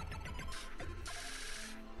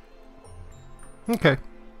 Okay.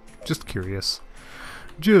 Just curious.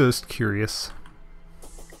 Just curious.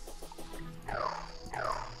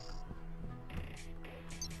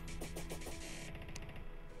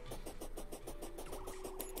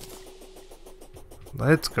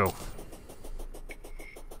 Let's go.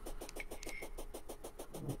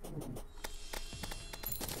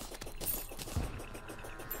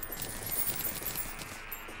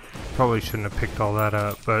 Probably shouldn't have picked all that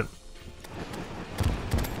up, but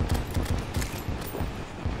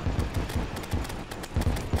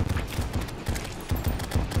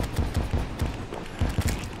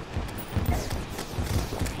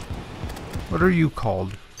what are you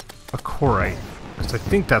called? A Corite. Because I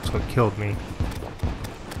think that's what killed me.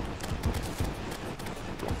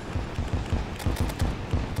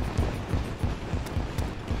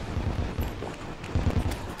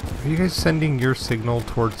 Are you guys sending your signal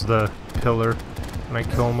towards the pillar when I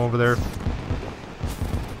kill him over there?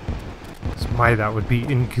 That would be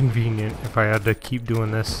inconvenient if I had to keep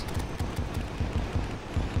doing this.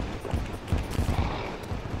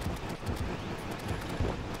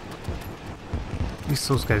 At least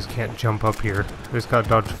those guys can't jump up here. I just gotta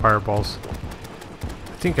dodge fireballs.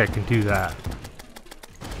 I think I can do that.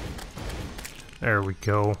 There we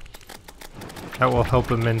go. That will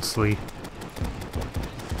help immensely.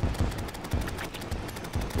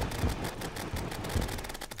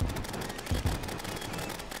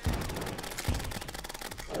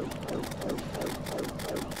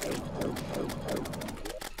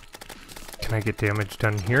 Can I get damage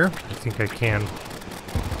done here? I think I can.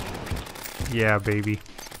 Yeah, baby.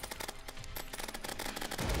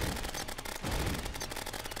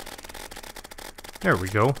 There we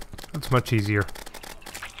go. That's much easier.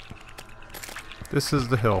 This is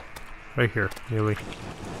the hill. Right here, Muley.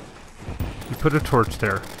 You put a torch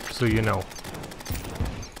there, so you know.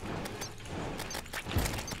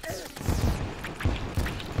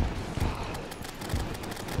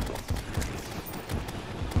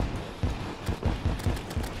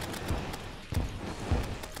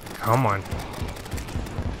 Come on.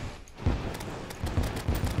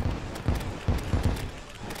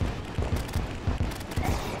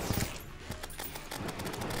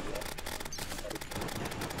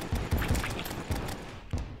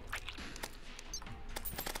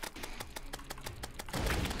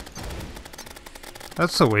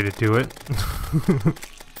 That's the way to do it.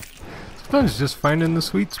 Sometimes just finding the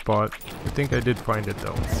sweet spot. I think I did find it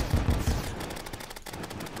though.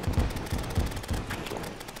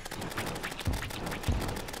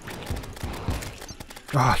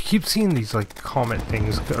 Oh, I keep seeing these like comet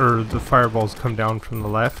things, or the fireballs come down from the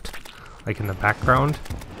left, like in the background.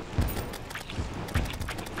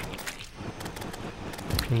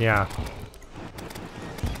 And yeah.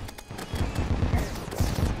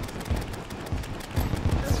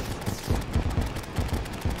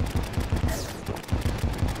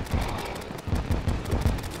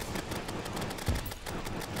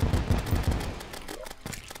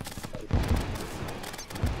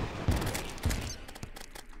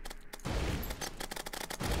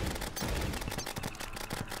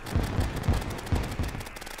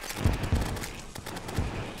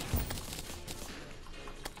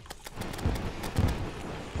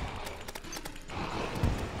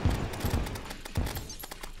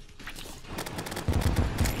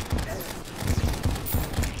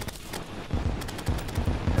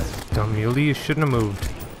 Dumb Muley, you shouldn't have moved.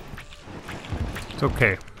 It's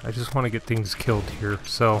okay. I just want to get things killed here,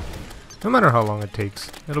 so no matter how long it takes,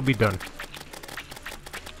 it'll be done.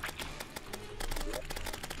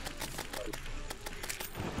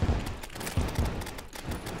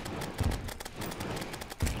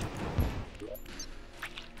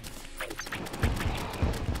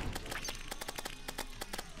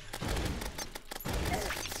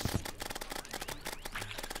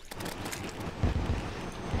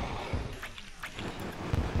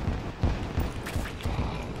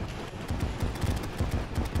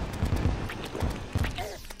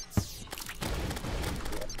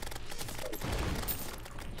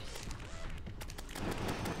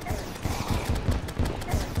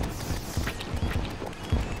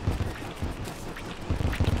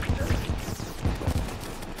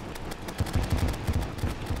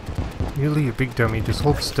 Really, you big dummy, just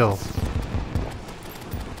hold still.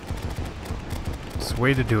 It's the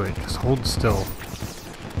way to do it, just hold still.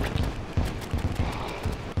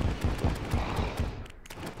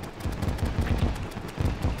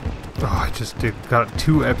 just got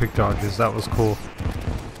 2 epic dodges. That was cool.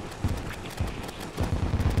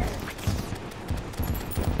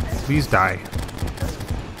 Please die.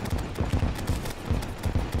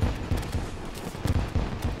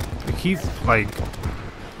 I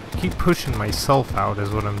keep pushing myself out is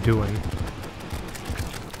what I'm doing.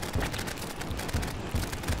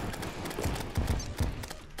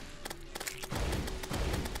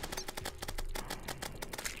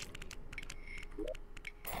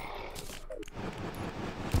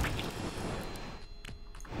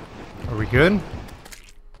 Are we good?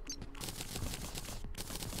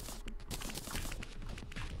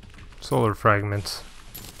 Solar fragments.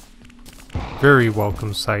 Very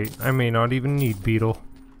welcome sight. I may not even need beetle.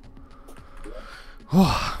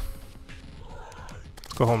 Let's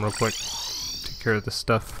go home real quick. Take care of this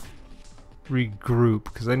stuff. Regroup,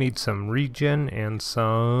 because I need some regen and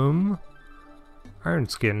some iron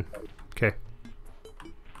skin. Okay.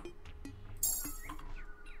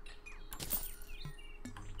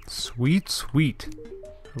 Sweet, sweet.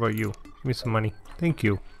 How about you? Give me some money. Thank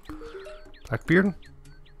you. Blackbeard?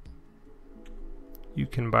 You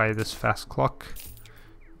can buy this fast clock.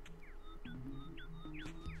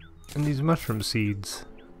 And these mushroom seeds.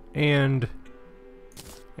 And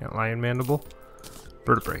lion mandible.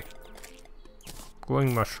 Vertebrae.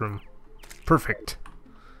 Glowing mushroom. Perfect.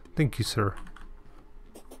 Thank you, sir.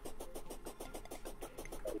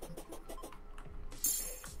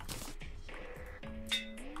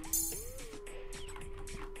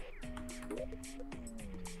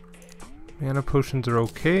 Mana potions are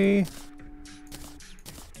okay.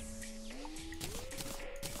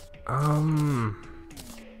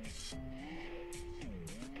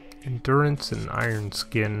 Endurance and iron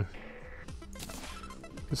skin.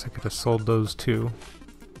 Guess I could have sold those too.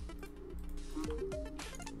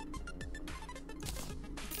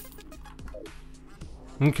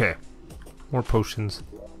 Okay. More potions.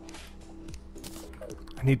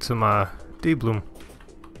 I need some Daybloom.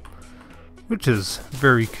 Which is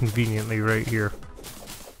very conveniently right here.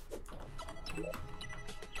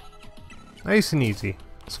 Nice and easy.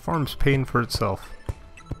 This farm's paying for itself.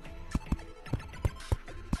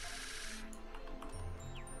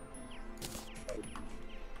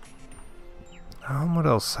 What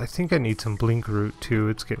else? I think I need some blink root too.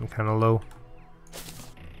 It's getting kind of low.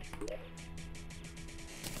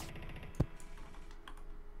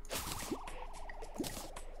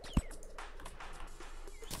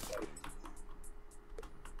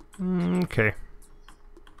 Okay.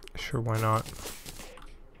 Sure, why not?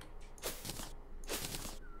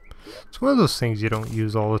 It's one of those things you don't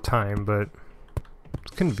use all the time, but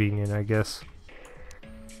it's convenient, I guess.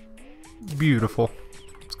 Beautiful.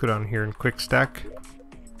 Let's go down here and quick stack.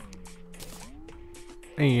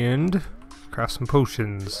 And craft some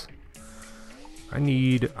potions. I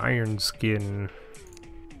need iron skin.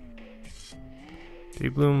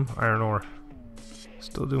 Daybloom, iron ore.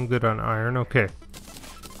 Still doing good on iron, okay.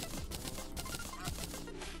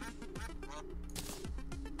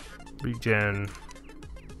 Regen.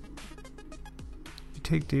 You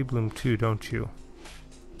take Daybloom too, don't you?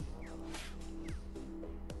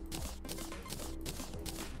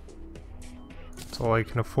 That's all I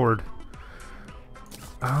can afford.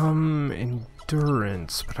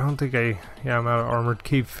 Endurance, but I don't think yeah, I'm out of armored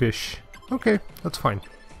cave fish. Okay, that's fine.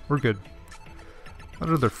 We're good.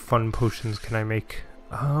 What other fun potions can I make?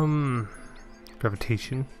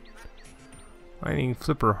 Gravitation. Mining,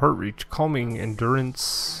 flipper, heart reach, calming,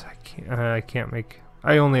 endurance. I can't make.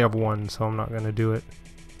 I only have one, so I'm not gonna do it.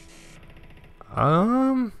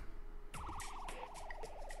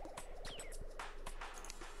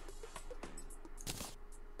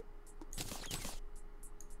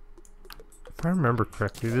 If I remember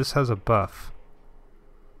correctly, this has a buff.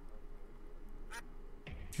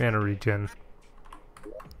 Mana regen.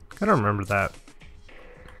 I don't remember that.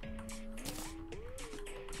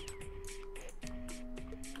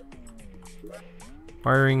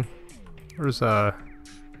 Wiring. Where's my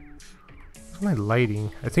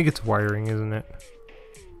lighting? I think it's wiring, isn't it?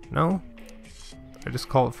 No? I just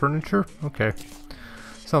call it furniture? Okay.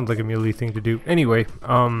 Sounds like a Muley thing to do. Anyway,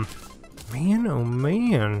 man, oh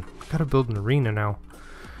man. Gotta build an arena now.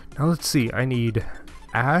 Now let's see. I need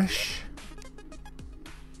ash.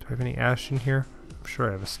 Do I have any ash in here? I'm sure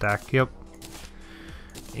I have a stack. Yep.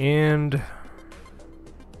 And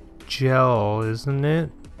gel, isn't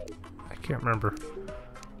it? I can't remember.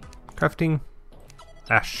 Crafting.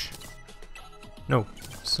 Ash. No,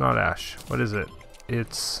 it's not ash. What is it?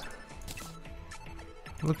 It's...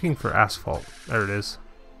 I'm looking for asphalt. There it is.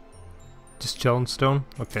 Just gel and stone?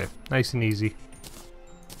 Okay, nice and easy.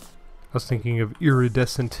 I was thinking of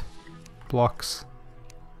iridescent blocks.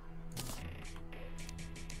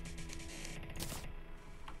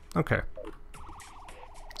 Okay.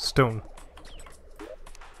 Stone.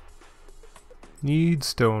 Need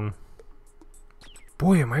stone.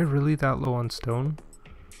 Boy, am I really that low on stone?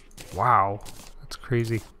 Wow. That's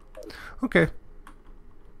crazy. Okay.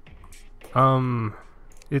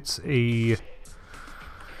 It's a...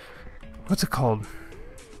 What's it called?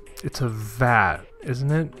 It's a vat,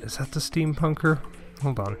 isn't it? Is that the steampunker?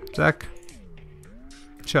 Hold on. Zach?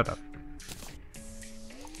 Shut up.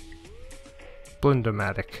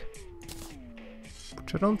 Blendomatic.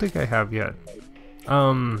 Which I don't think I have yet.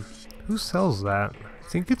 Who sells that? I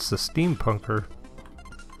think it's the steampunker.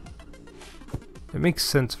 It makes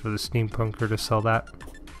sense for the steampunker to sell that.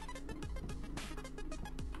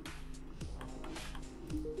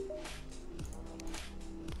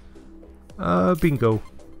 Bingo.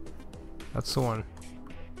 That's the one.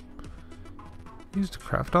 Used to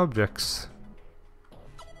craft objects.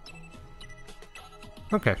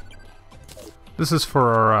 Okay. This is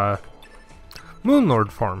for our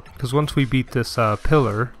Moonlord farm, because once we beat this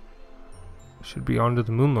pillar, should be on to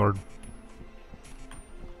the Moonlord.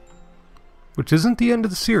 Which isn't the end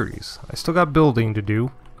of the series. I still got building to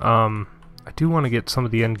do. I do want to get some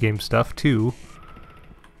of the endgame stuff too.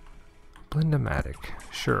 Blendomatic,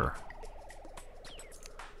 sure.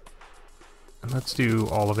 And let's do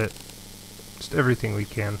all of it. Just everything we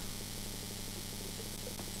can.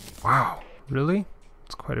 Wow, really?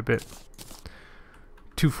 That's quite a bit.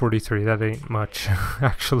 243, that ain't much,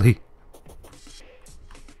 actually.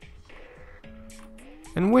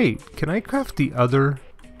 And wait, can I craft the other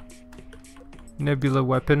nebula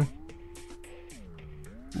weapon?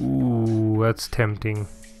 Ooh, that's tempting.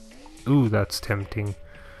 Ooh, that's tempting.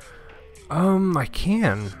 I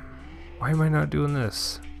can. Why am I not doing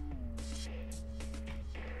this?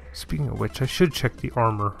 Speaking of which, I should check the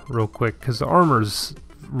armor real quick, because the armor's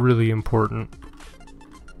really important.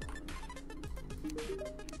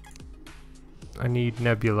 I need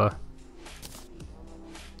nebula.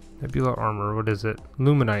 Nebula armor, what is it?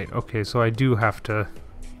 Luminite. Okay, so I do have to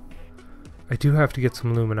get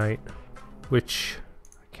some luminite, which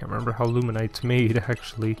I can't remember how luminite's made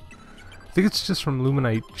actually. I think it's just from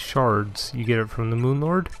luminite shards. You get it from the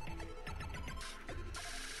Moonlord.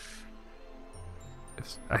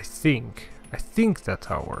 I think that's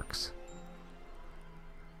how it works.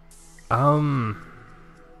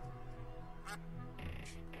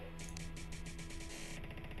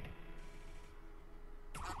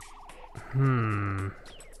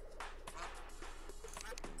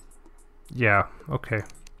 Yeah, okay.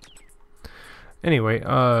 Anyway,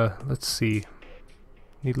 let's see.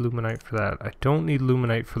 Need luminite for that. I don't need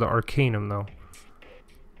luminite for the arcanum though.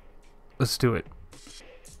 Let's do it.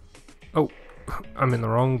 Oh, I'm in the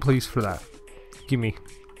wrong place for that. Gimme.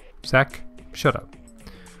 Zach, shut up.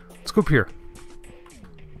 Let's go up here.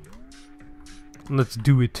 Let's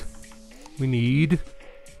do it. We need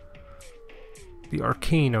the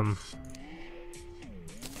arcanum.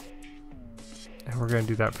 And we're gonna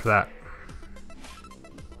do that for that.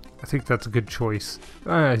 I think that's a good choice.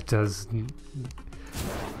 It does.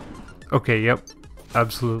 Okay, yep.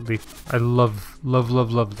 Absolutely. I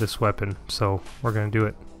love this weapon, so we're gonna do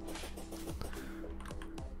it.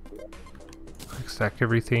 Quick stack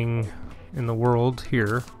everything in the world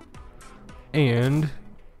here. And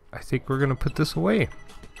I think we're gonna put this away.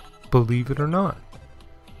 Believe it or not.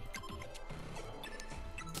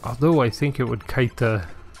 Although I think it would kite the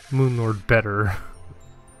Moonlord better.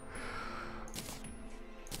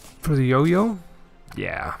 For the yo-yo?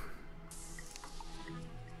 Yeah.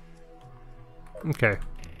 Okay.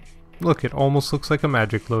 Look, it almost looks like a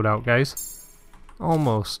magic loadout, guys.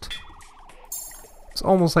 Almost. It's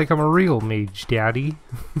almost like I'm a real mage, daddy.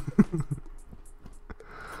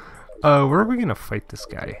 Where are we gonna fight this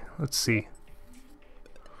guy? Let's see.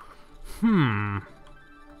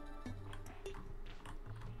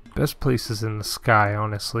 Best place is in the sky,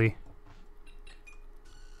 honestly.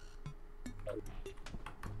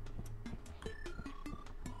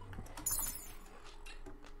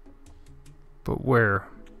 But where?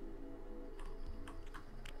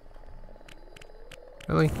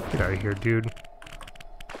 Really? Get out of here, dude.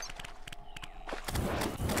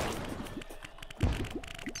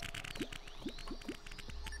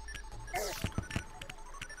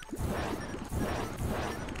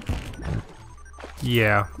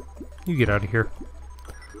 Yeah, you get out of here.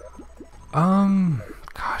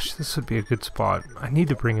 Gosh, this would be a good spot. I need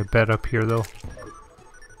to bring a bed up here, though.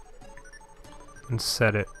 And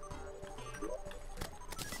set it.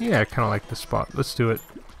 Yeah, I kind of like this spot. Let's do it.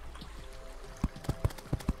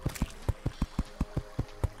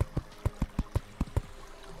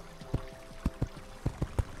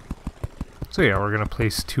 So yeah, we're gonna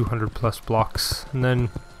place 200 plus blocks, and then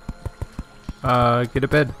Get a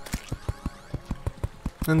bed.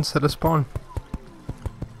 And set a spawn.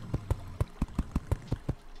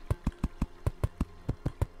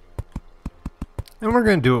 And we're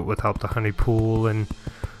gonna do it without the honey pool and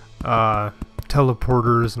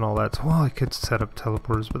teleporters and all that. So, well, I could set up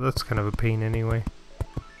teleporters, but that's kind of a pain anyway.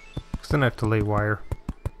 Because then I have to lay wire.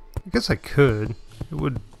 I guess I could. It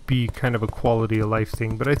would be kind of a quality of life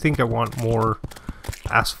thing, but I think I want more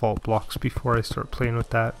asphalt blocks before I start playing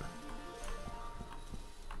with that.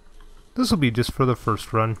 This will be just for the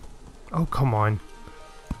first run. Oh, come on.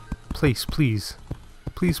 Place, please.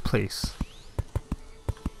 Please place.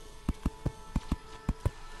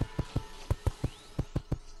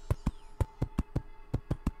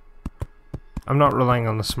 I'm not relying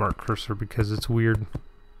on the smart cursor because it's weird.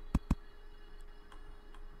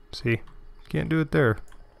 See? Can't do it there.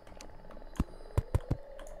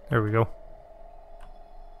 There we go.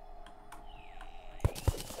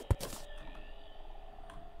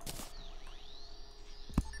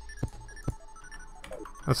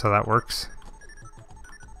 That's how that works.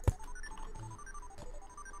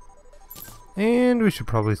 And we should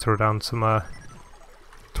probably throw down some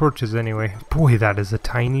torches anyway. Boy, that is a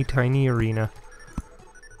tiny, tiny arena.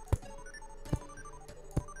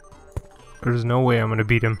 There's no way I'm gonna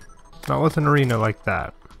beat him. Not with an arena like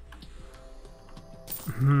that.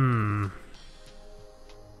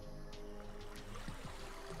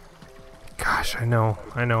 Gosh, I know,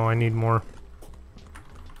 I need more.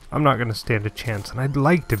 I'm not gonna stand a chance, and I'd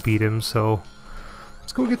like to beat him, so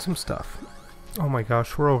let's go get some stuff. Oh my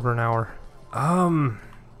gosh, we're over an hour.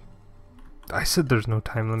 I said there's no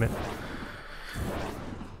time limit.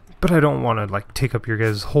 But I don't want to, like, take up your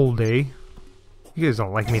guys' whole day. You guys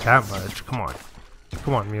don't like me that much. Come on.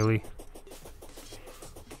 Come on, Muley.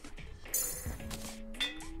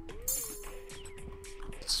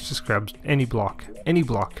 Let's just grab any block. Any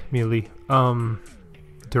block, Muley.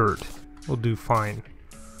 Dirt. We'll do fine.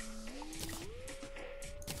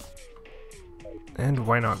 And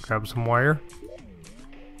why not grab some wire?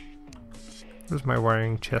 Where's my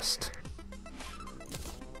wiring chest?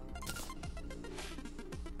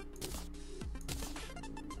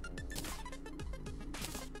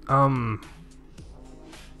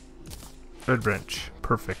 Red wrench.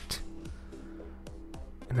 Perfect.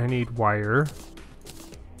 And I need wire.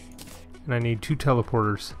 And I need 2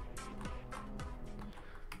 teleporters.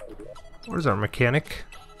 Where's our mechanic?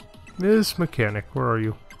 Miss Mechanic, where are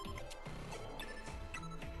you?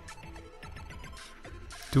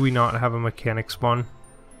 Do we not have a mechanic spawn?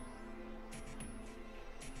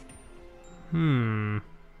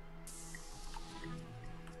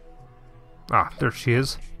 Ah, there she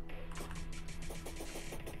is.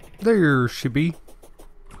 There she be.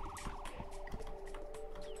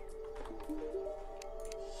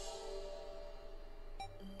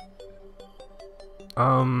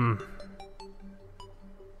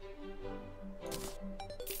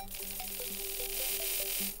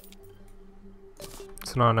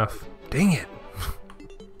 It's not enough. Dang it.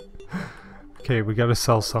 Okay, we gotta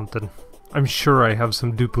sell something. I'm sure I have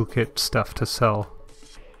some duplicate stuff to sell.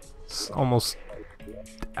 It's almost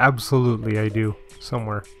absolutely I do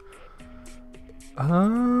somewhere.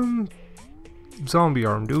 Zombie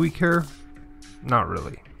arm, do we care? Not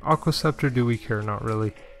really. Aqua scepter, do we care? Not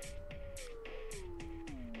really.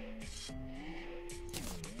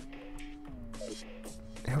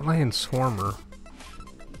 Lion swarmer.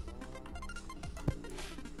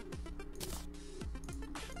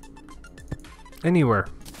 Anywhere.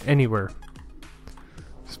 Anywhere.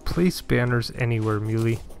 Just place banners anywhere,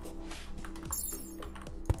 Muley.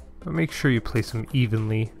 But make sure you place them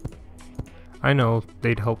evenly. I know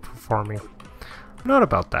they'd help for farming. I'm not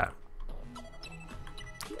about that.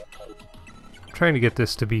 I'm trying to get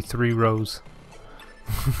this to be 3 rows.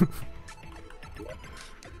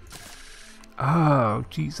 Oh,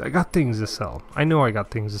 jeez, I got things to sell. I know I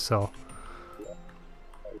got things to sell.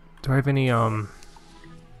 Do I have any, No,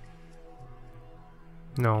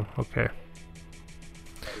 okay.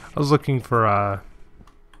 I was looking for,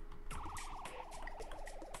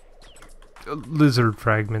 lizard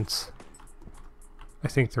fragments. I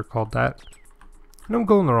think they're called that. And I'm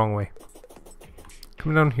going the wrong way.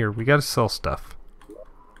 Coming down here, we gotta sell stuff.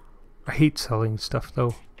 I hate selling stuff,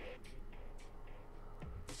 though.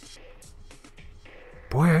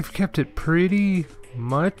 Boy, I've kept it pretty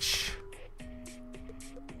much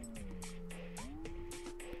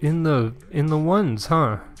in the ones,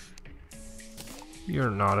 huh? You're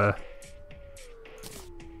not a...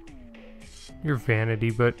 You're vanity,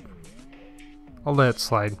 but I'll let it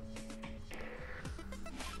slide.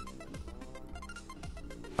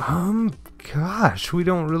 Gosh, we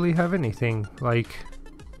don't really have anything. Like,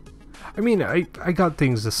 I mean, I got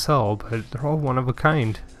things to sell, but they're all one of a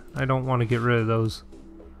kind. I don't want to get rid of those.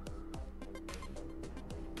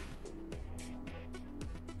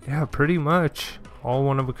 Yeah, pretty much. All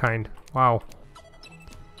one of a kind. Wow.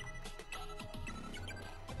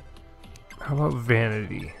 How about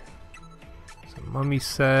vanity? It's a mummy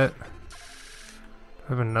set. Do I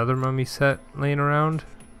have another mummy set laying around?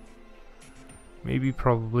 Maybe,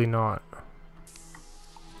 probably not.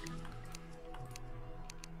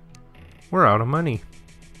 We're out of money.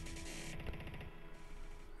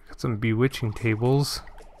 Got some bewitching tables.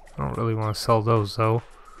 I don't really want to sell those though,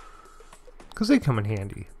 because they come in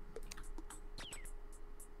handy.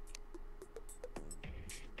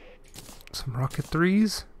 Some rocket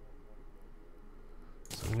threes.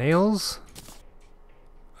 Some nails.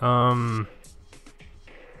 Keep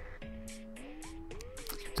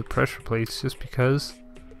the pressure plates just because.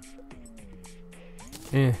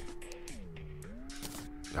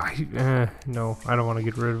 No, I don't want to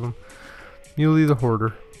get rid of them. Muley the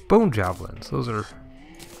Hoarder. Bone javelins. Those are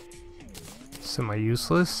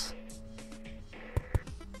semi-useless.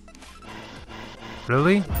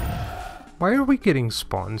 Really? Why are we getting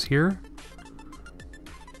spawns here?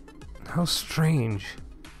 How strange.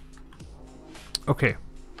 Okay.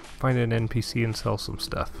 Find an NPC and sell some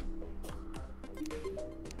stuff.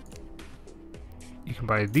 You can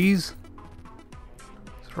buy these.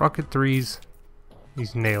 Rocket threes.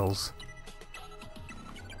 These nails.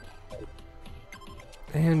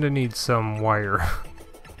 And I need some wire.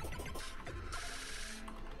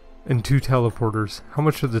 And 2 teleporters. How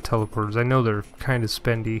much are the teleporters? I know they're kind of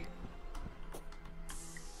spendy.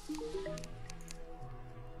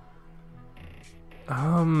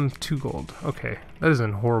 $2 gold. Okay, that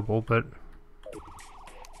isn't horrible, but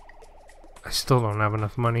I still don't have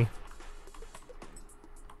enough money.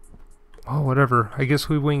 Oh, whatever. I guess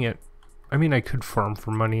we wing it. I mean, I could farm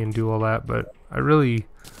for money and do all that, but I really...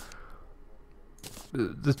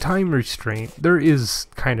 The time restraint... There is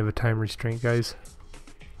kind of a time restraint, guys.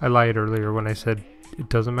 I lied earlier when I said it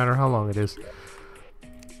doesn't matter how long it is.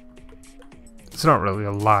 It's not really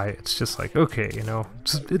a lie. It's just like, okay, you know,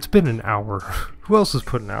 it's been an hour. Who else is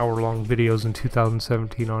putting hour-long videos in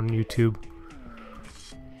 2017 on YouTube?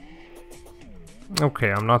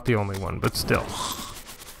 Okay, I'm not the only one, but still.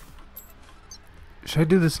 Should I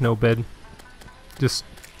do this no bed? Just...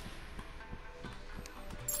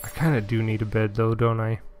 I kind of do need a bed though, don't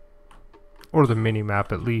I? Or the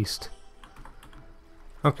mini-map at least.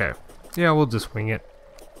 Okay. Yeah, we'll just wing it.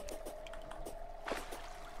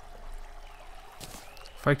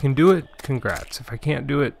 If I can do it, congrats. If I can't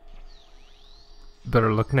do it,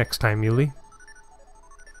 better luck next time, Muley.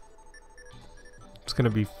 It's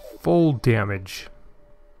gonna be full damage.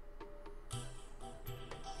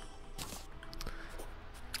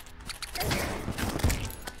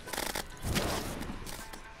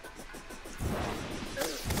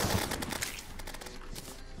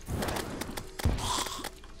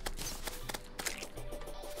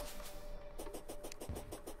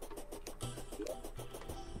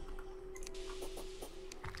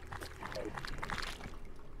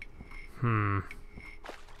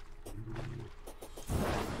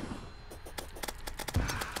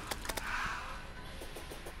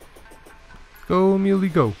 Go, Muley,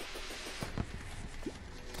 go.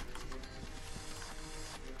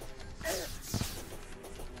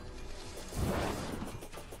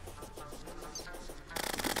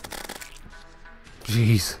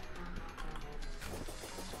 Jeez.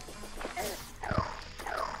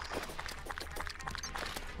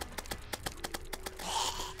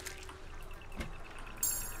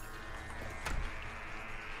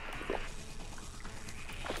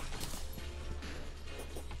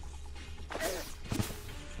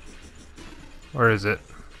 Where is it?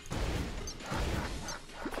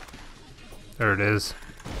 There it is.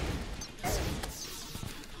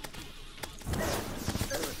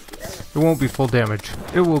 It won't be full damage.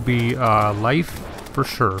 It will be life for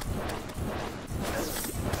sure.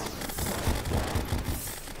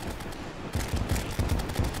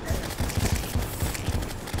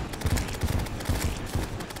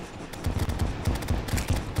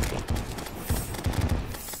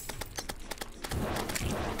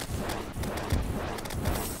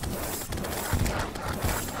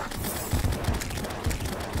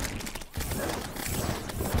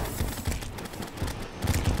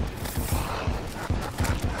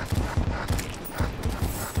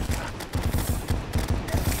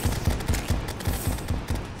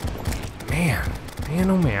 Man,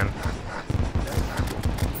 oh man.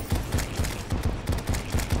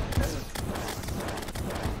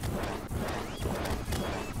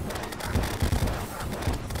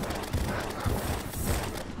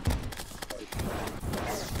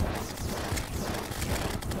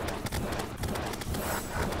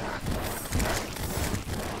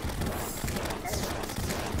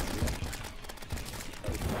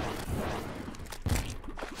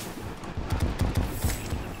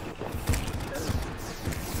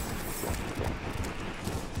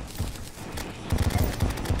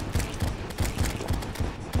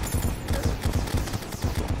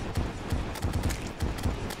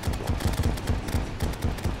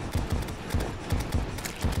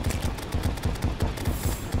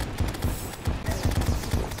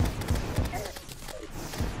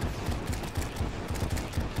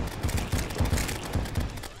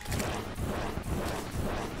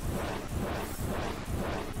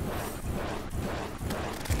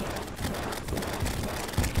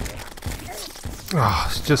 Oh,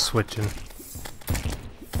 it's just switching.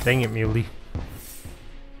 Dang it, Muley.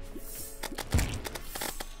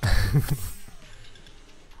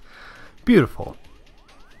 Beautiful.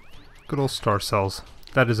 Good old star cells.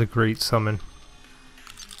 That is a great summon.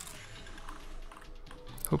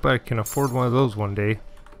 Hope I can afford one of those one day.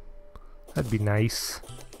 That'd be nice.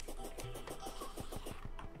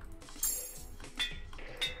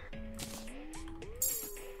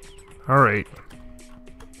 Alright.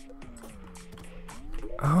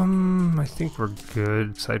 I think we're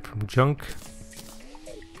good, aside from junk.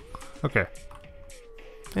 Okay.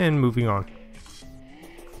 And moving on.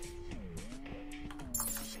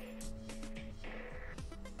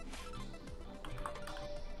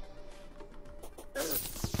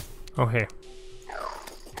 Oh, hey.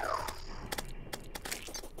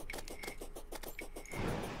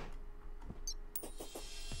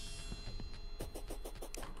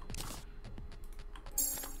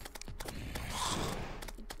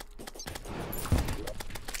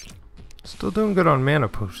 Still doing good on mana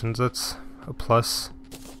potions, that's a plus.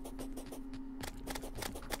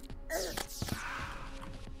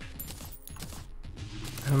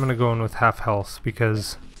 I'm gonna go in with half health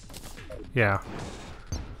because, yeah,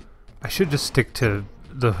 I should just stick to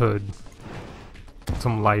the hood,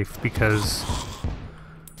 some life, because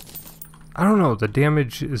I don't know, the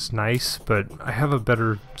damage is nice, but I have a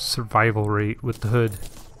better survival rate with the hood.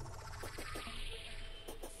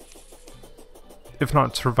 If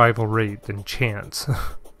not survival rate, then chance.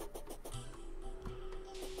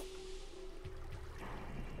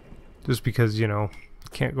 Just because, you know,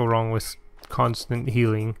 can't go wrong with constant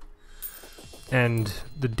healing. And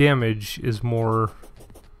the damage is more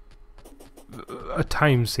a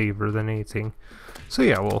time saver than anything. So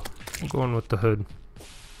yeah, we'll go in with the hood.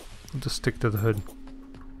 We'll just stick to the hood.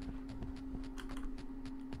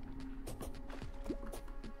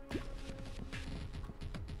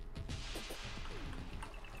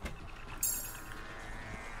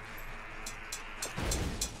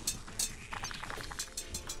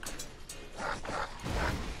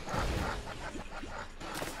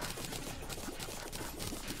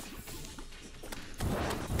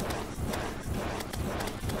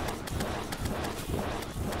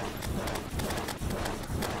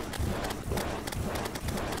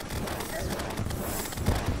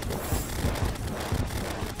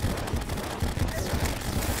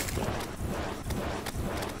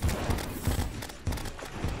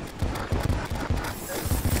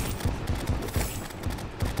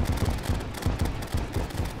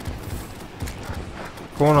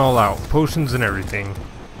 Going all out, potions and everything.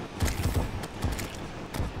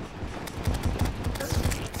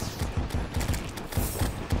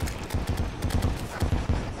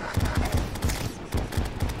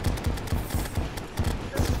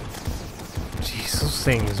 Jeez, those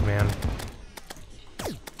things, man.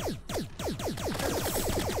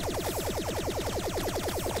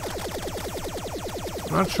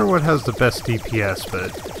 I'm not sure what has the best DPS,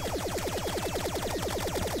 but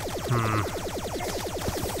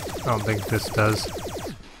I don't think this does.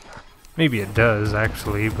 Maybe it does,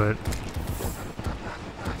 actually, but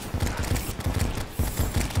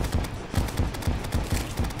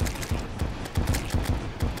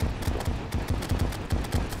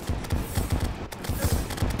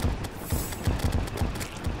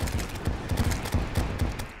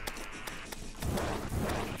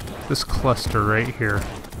this cluster right here.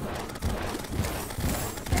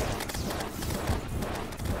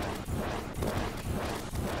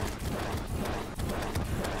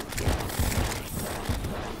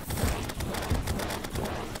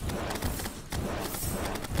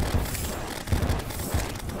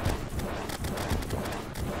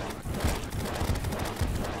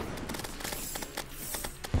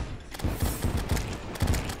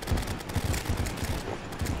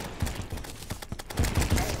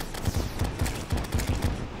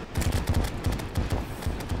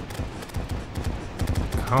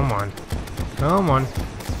 Come on. Come on.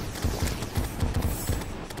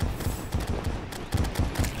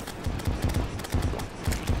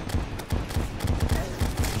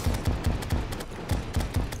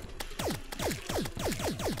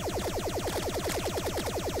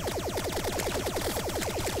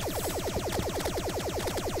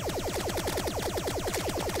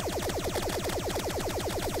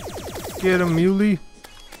 Get him, Muley.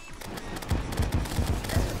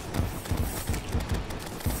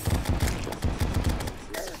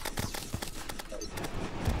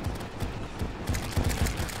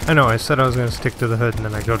 I know, I said I was going to stick to the hood and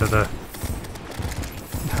then I go to the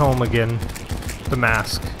helm again, the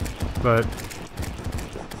mask, but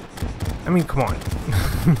I mean, come on.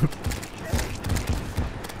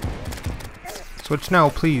 It's Switch now,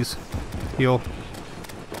 please. Heal.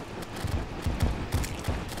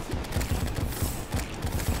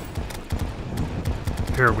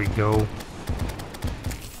 Here we go.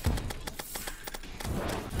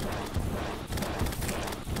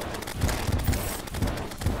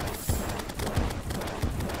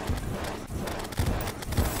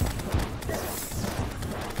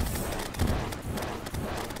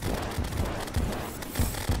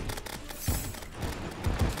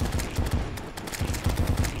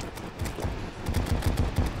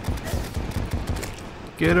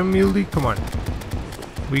 Get him, Muley, come on.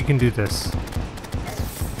 We can do this.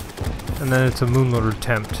 And then it's a Moonlord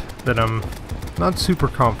attempt that I'm not super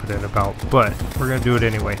confident about, but we're gonna do it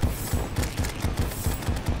anyway.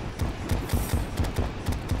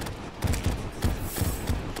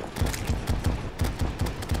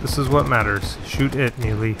 This is what matters. Shoot it,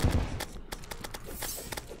 Muley.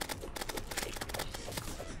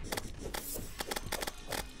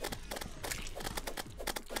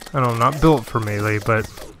 I know I'm not built for melee, but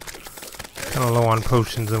kind of low on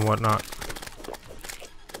potions and whatnot.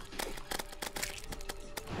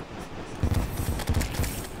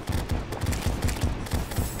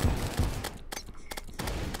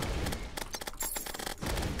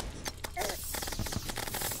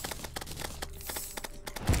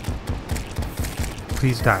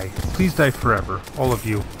 Please die. Please die forever. All of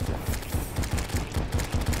you.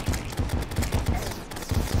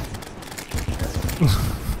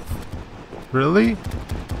 Really?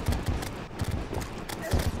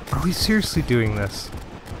 Are we seriously doing this?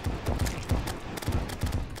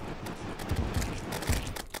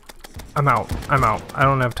 I'm out. I'm out. I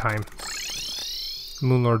don't have time.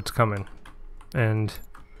 Moonlord's coming. And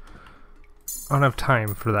I don't have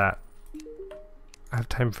time for that. I have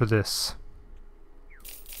time for this.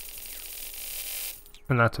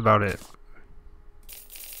 And that's about it.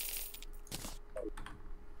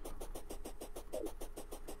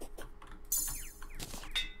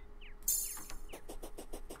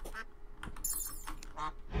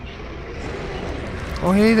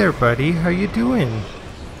 Oh, hey there, buddy. How you doing?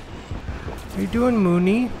 How you doing,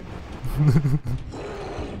 Mooney?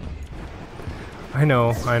 I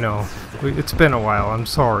know. It's been a while. I'm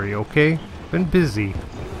sorry, okay? Been busy.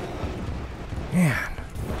 Man.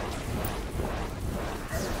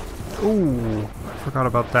 Ooh, I forgot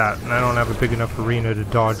about that. And I don't have a big enough arena to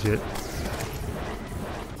dodge it.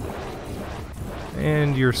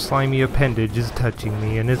 And your slimy appendage is touching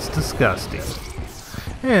me, and it's disgusting.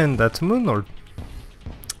 And that's Moonlord.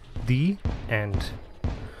 The end.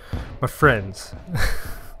 My friends,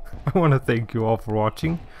 I want to thank you all for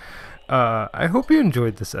watching. I hope you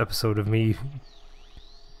enjoyed this episode of me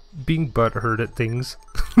being butthurt at things.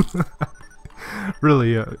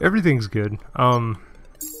 Really, everything's good. Oh,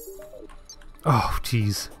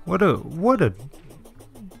 jeez. What a...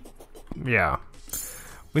 Yeah.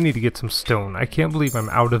 We need to get some stone. I can't believe I'm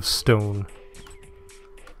out of stone.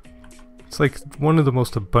 It's like one of the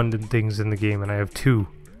most abundant things in the game, and I have 2.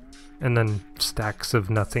 And then stacks of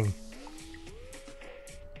nothing.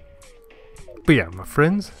 But yeah, my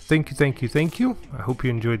friends, thank you. I hope you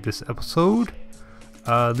enjoyed this episode.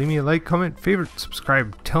 Leave me a like, comment, favorite,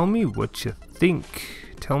 subscribe. Tell me what you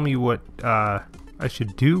think. Tell me what I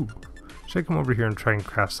should do. Should I come over here and try and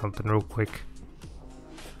craft something real quick?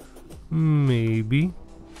 Maybe.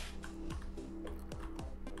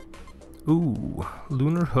 Ooh,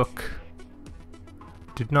 lunar hook.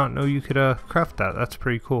 Did not know you could craft that. That's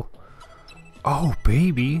pretty cool. Oh,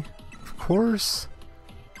 baby. Of course.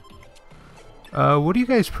 What do you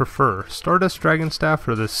guys prefer? Stardust Dragon Staff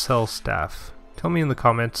or the Cell Staff? Tell me in the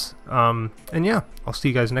comments. And yeah, I'll see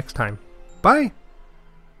you guys next time. Bye!